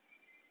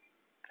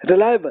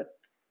 reliable.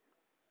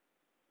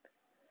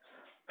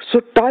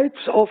 So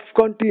types of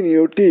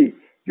continuity,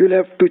 you'll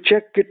have to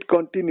check it.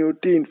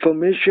 Continuity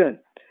information.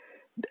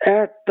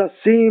 At the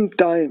same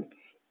time,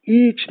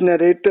 each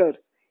narrator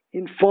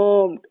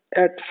informed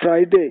at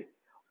Friday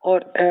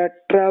or at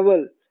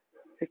travel,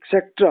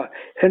 etc.,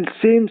 and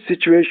same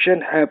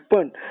situation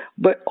happened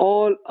by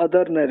all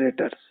other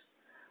narrators.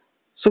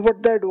 So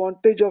what the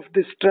advantage of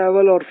this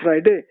travel or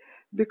Friday?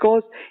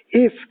 Because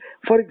if,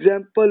 for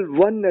example,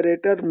 one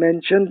narrator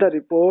mentioned the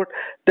report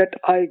that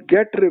I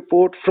get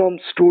report from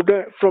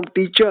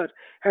teacher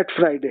at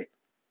Friday,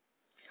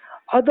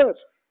 other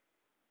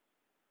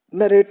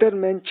narrator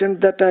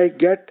mentioned that I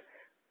get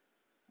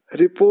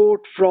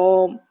report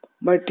from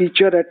my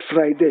teacher at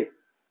Friday.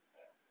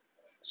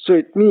 So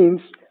it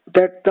means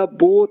that the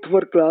both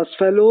were class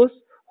fellows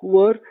who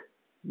were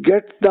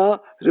get the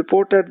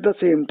report at the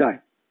same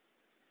time.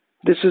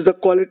 This is the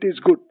quality is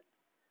good.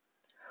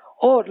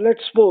 Or let's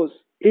suppose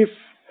if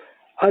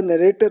a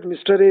narrator,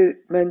 Mr. A,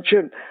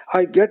 mentioned,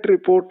 I get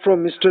report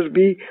from Mr.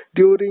 B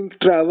during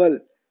travel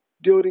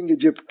during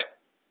Egypt.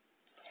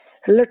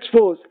 And let's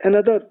suppose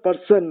another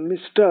person,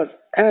 Mr.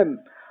 M,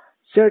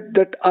 said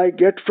that I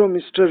get from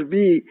Mr.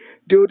 B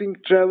during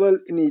travel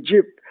in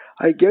Egypt.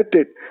 I get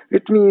it.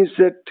 It means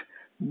that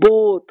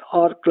both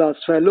are class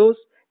fellows.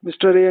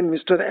 Mr. A and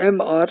Mr.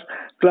 M are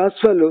class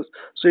fellows.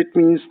 So it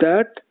means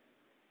that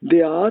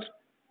they are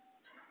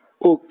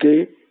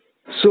okay.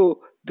 So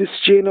this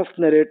chain of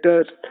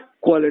narrator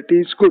quality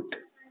is good.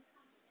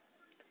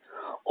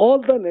 All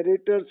the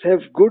narrators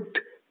have good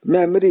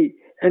memory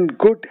and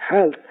good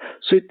health.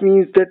 So it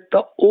means that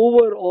the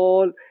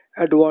overall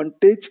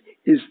advantage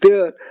is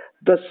there.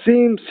 The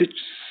same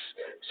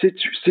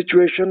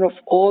situation of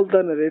all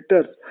the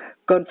narrators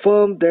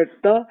confirm that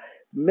the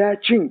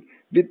matching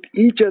with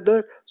each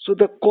other. So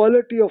the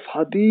quality of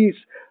hadith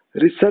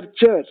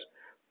researchers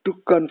to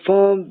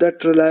confirm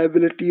that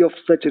reliability of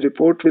such a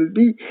report will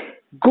be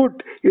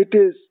good. It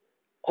is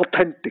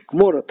authentic,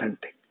 more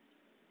authentic.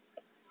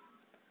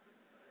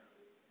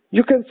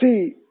 You can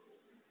see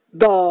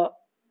the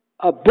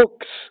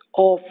books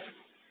of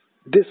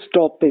this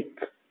topic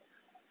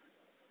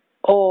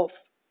of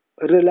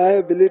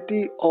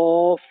reliability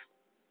of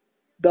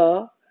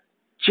the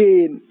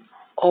chain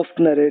of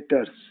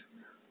narrators,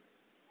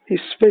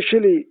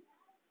 especially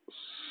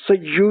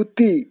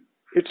Sayyuti,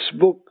 its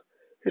book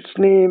its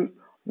name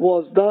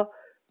was the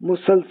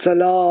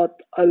Musalsalat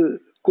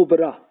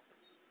al-Kubra.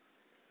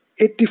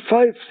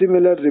 85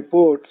 similar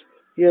reports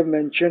he have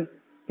mentioned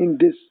in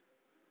this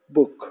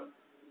book.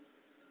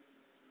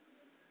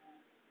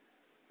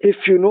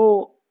 If you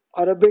know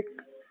Arabic,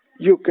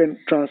 you can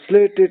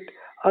translate it,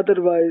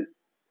 otherwise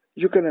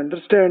you can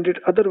understand it,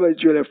 otherwise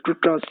you will have to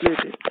translate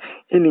it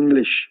in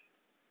English.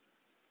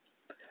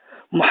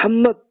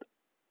 Muhammad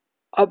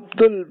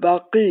Abdul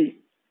Baqi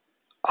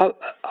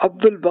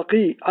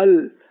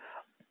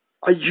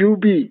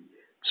al-Ayyubi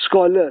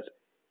scholar,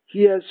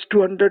 he has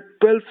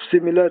 212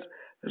 similar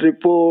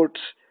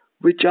reports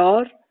which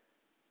are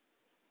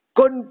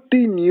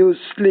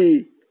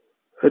continuously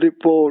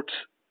reports.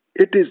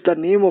 It is the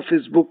name of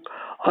his book.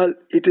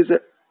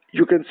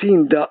 You can see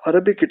in the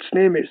Arabic its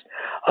name is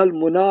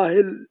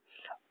Al-Munahil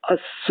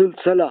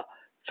As-Sulsala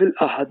Fil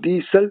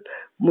Ahadith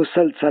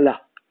Al-Musalsala.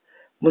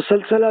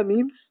 Musalsala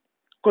means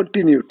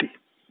continuity.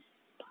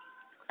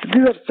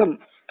 These are some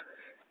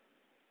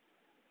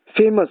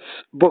famous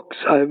books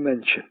I have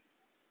mentioned.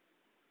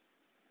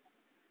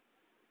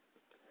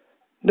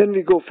 Then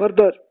we go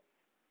further.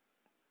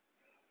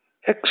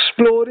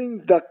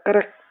 Exploring the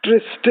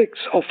characteristics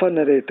of a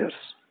narrator.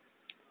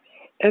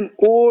 An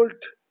old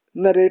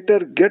narrator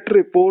gets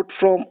report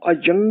from a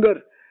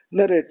younger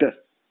narrator.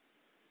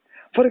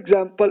 For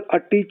example, a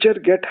teacher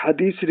gets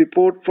hadith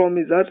report from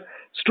his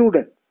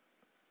student,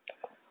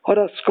 or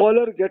a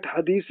scholar gets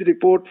hadith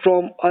report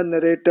from a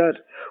narrator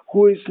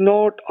who is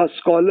not a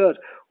scholar,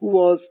 who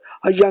was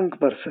a young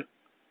person.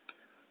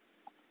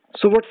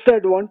 So what's the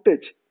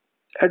advantage?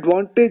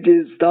 Advantage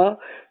is the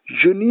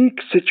unique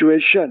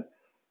situation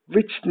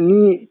which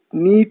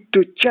need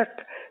to check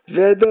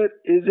whether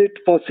is it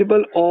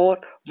possible or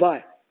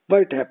why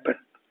it happened.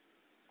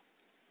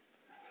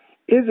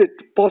 Is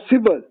it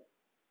possible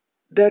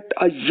that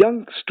a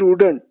young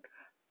student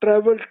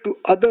travel to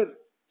other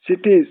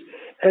cities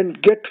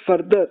and get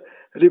further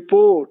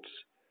reports?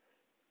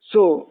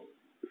 So,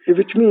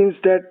 which means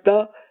that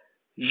the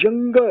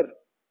younger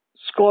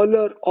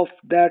scholar of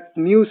that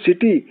new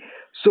city,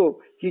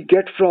 so he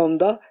get from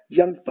the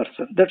young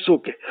person. That's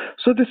okay.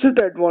 So this is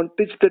the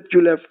advantage that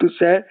you'll have to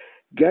say,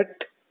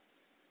 get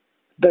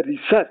the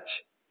research.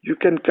 You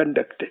can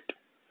conduct it.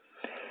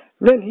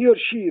 When he or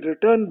she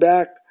return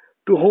back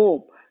to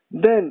home,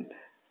 then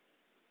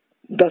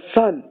the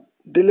son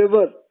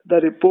deliver the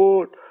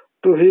report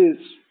to his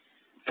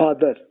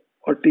father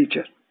or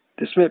teacher.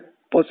 This may be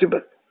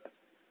possible.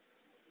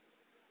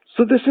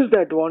 So this is the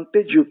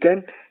advantage. You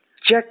can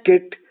check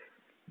it,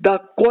 the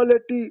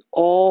quality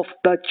of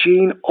the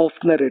chain of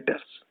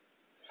narrators.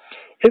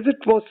 Is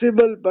it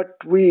possible, but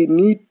we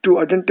need to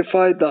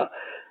identify the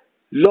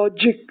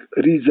logic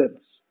reasons.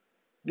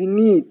 We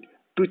need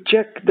to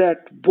check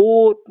that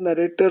both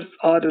narrators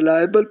are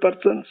reliable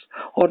persons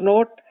or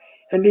not,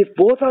 and if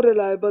both are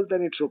reliable,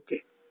 then it's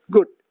okay.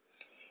 Good.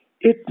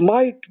 It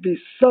might be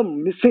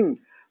some missing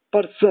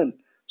person,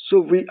 so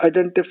we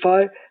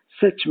identify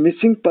such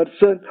missing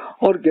person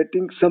or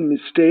getting some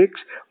mistakes.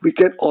 We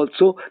can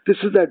also, this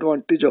is the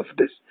advantage of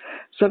this.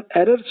 Some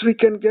errors we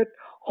can get,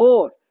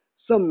 or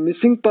some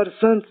missing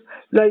persons,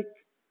 like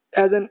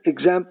as an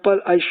example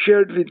I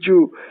shared with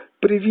you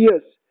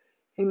previous,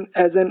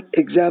 as an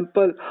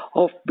example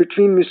of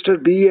between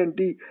Mr. B and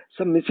D,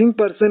 some missing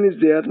person is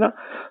there, na?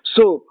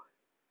 So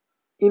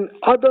in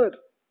other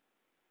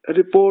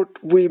report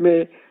we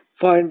may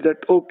find that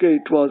okay,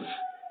 it was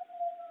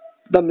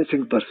the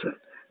missing person.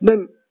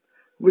 Then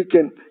we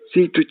can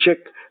see to check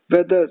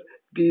whether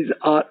these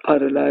are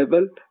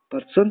reliable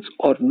persons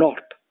or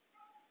not.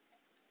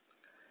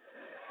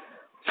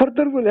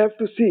 Further, we'll have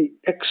to see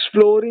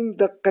exploring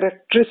the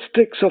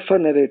characteristics of a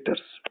narrator,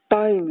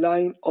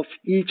 timeline of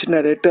each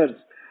narrator,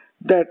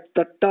 that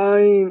the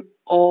time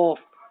of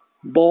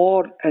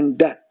born and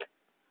death,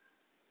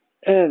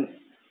 and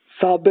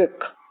sabiq,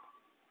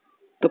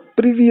 the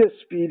previous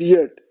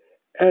period,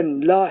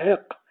 and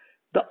lahiq,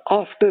 the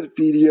after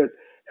period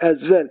as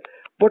well.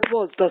 What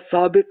was the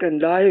sabiq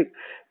and lahiq?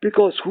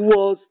 Because who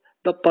was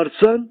the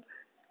person,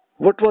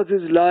 what was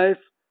his life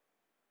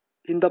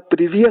in the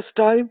previous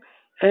time,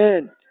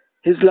 and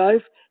his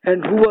life,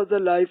 and who was the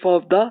life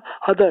of the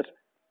other.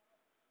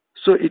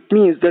 So it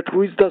means that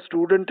who is the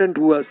student and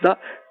who was the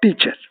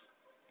teacher.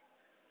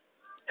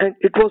 And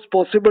it was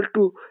possible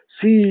to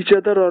see each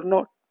other or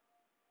not.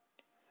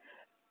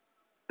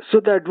 So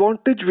the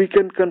advantage, we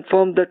can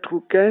confirm that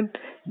who can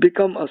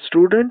become a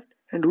student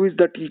and who is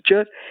the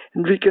teacher,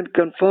 and we can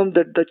confirm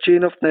that the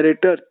chain of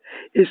narrator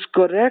is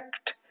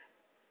correct,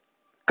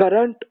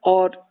 current,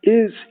 or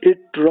is it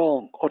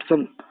wrong, or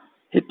some,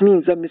 it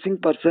means a missing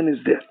person is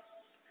there.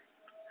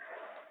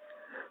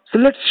 So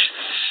let's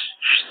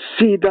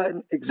see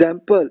the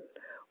example.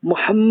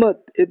 Muhammad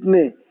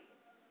ibn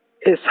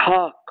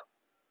Ishaq,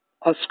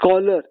 a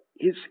scholar,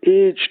 his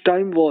age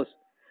time was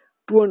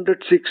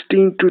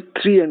 216 to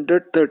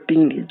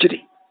 313 Hijri.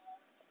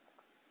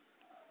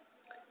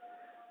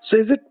 So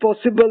is it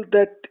possible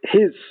that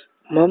his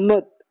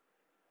Muhammad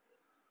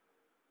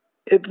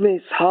ibn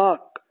Ishaq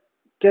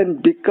can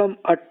become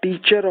a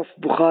teacher of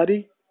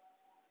Bukhari?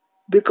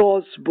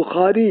 because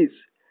Bukhari's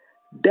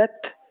death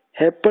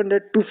happened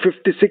at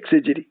 256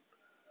 Hijri.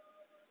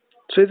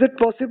 So is it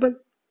possible?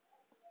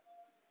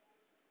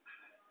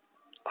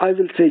 I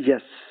will say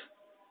yes.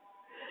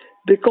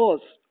 Because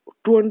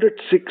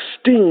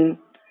 216,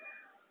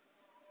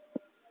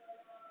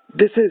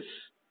 this is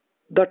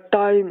the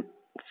time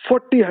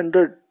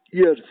 400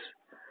 years.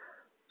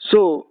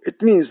 So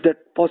it means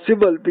that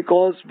possible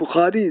because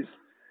Bukhari's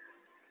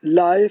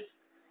life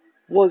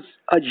was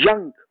a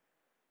young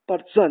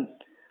person.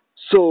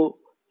 So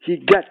he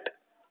get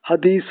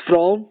hadith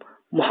from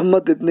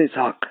Muhammad ibn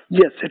Ishaq.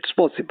 Yes, it's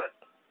possible.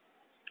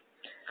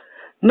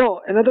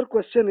 Now another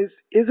question is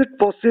it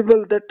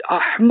possible that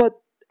Ahmad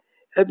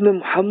ibn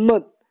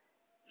Muhammad,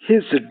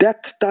 his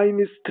death time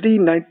is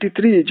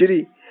 393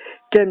 Hijri,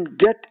 can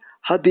get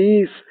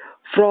hadith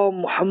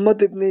from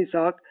Muhammad ibn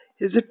Ishaq?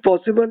 Is it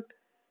possible?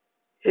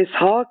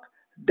 Ishaq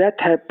death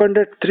happened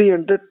at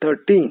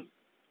 313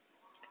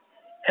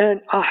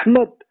 and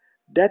Ahmad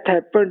death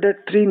happened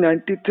at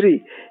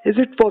 393. Is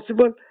it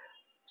possible?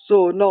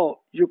 So now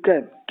you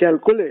can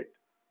calculate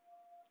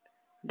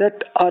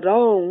that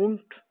around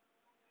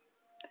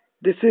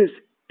this is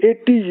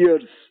 80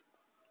 years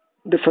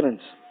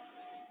difference.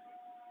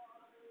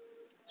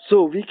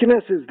 So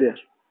weakness is there.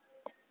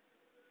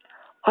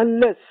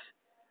 Unless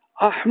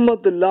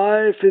Ahmad's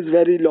life is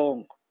very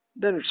long,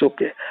 then it's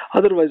okay.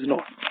 Otherwise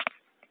not.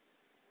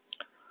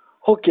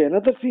 Okay,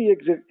 another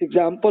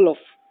example of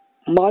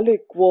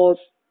Malik was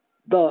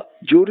the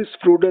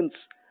jurisprudence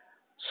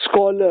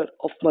scholar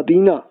of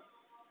Medina.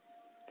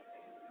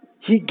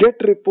 He get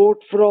report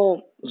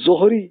from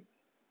Zuhri.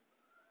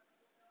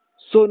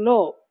 So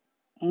now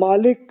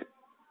Malik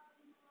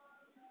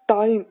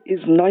time is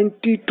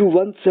 90 to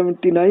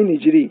 179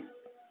 Hijri.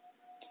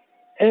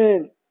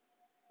 And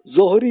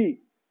Zuhri,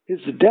 his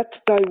death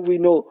time we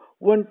know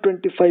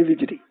 125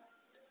 Hijri.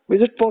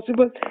 Is it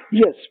possible?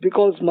 Yes,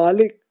 because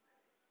Malik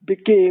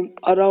became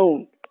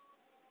around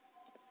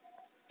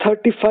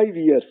 35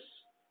 years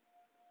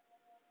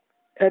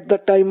at the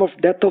time of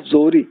death of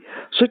Zuhri.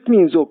 So it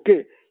means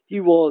okay, he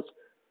was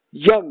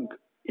young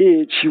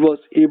age, he was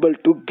able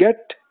to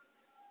get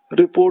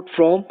report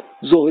from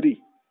Zuhri.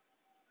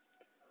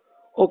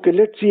 Okay,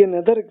 let's see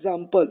another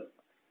example.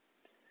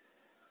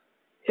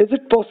 Is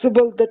it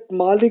possible that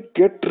Malik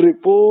get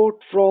report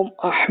from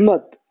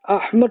Ahmad?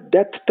 Ahmad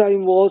death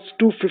time was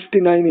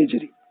 259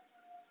 Hijri.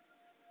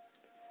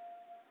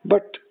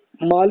 But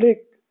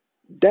Malik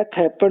death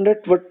happened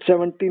at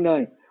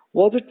 79.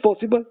 Was it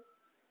possible?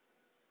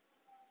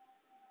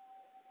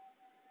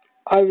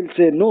 I will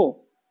say no.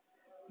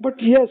 But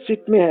yes,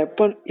 it may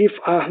happen if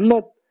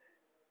Ahmad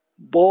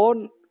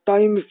born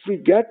time if we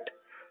get,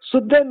 so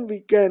then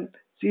we can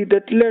see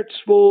that let's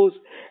suppose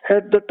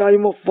at the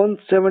time of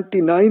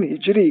 179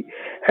 Hijri,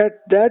 at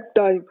that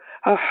time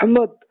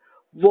Ahmad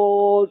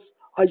was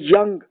a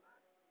young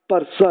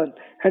person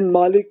and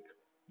Malik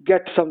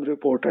get some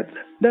report at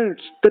that. Then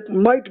that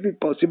might be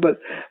possible,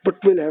 but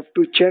we'll have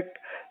to check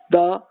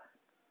the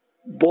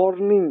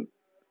borning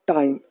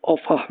time of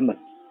Ahmad.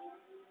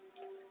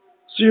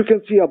 So you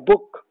can see a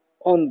book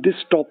on this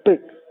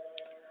topic.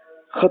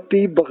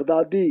 Khatib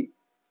Baghdadi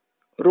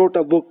wrote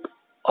a book,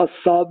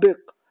 As-Sabiq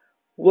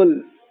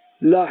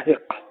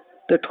wal-Lahiq,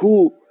 that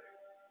who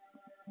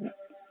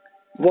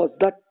was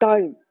that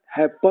time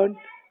happened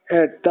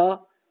at the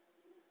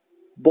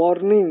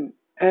borning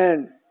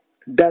and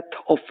death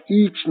of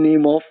each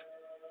name of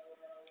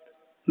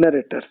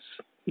narrators.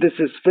 This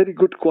is very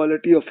good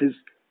quality of his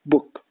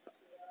book.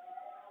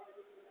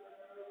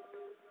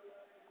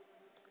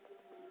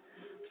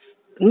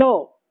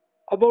 Now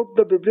about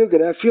the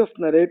bibliography of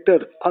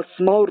narrator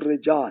Asmaur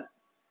Rijal.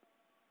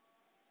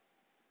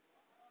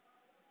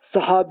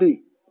 Sahabi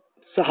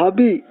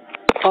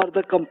are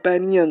the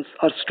companions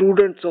or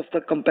students of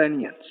the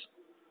companions.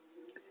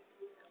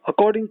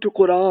 According to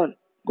Quran,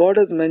 God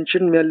has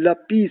mentioned, may Allah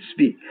peace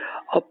be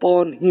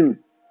upon him,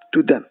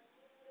 to them.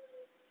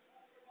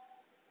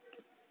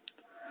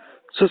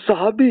 So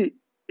Sahabi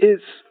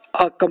is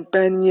a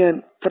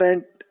companion,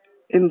 friend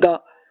in the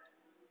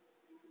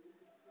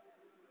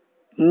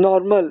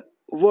normal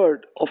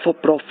word of a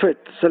prophet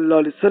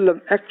sallallahu alaihi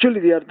wasallam.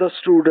 Actually they are the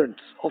students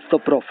of the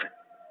prophet.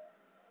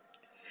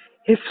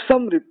 If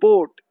some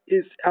report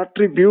is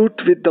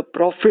attributed with the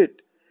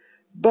prophet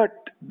but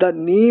the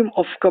name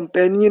of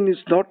companion is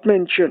not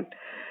mentioned,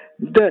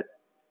 then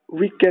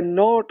we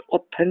cannot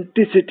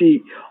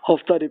authenticity of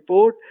the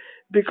report,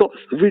 because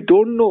we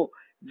don't know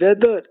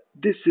whether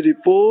this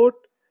report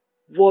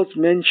was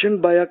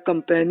mentioned by a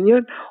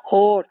companion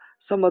or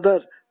some other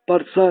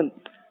person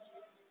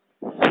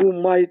who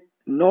might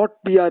not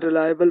be a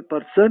reliable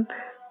person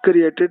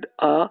created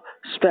a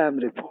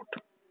spam report.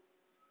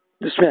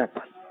 This may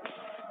happen.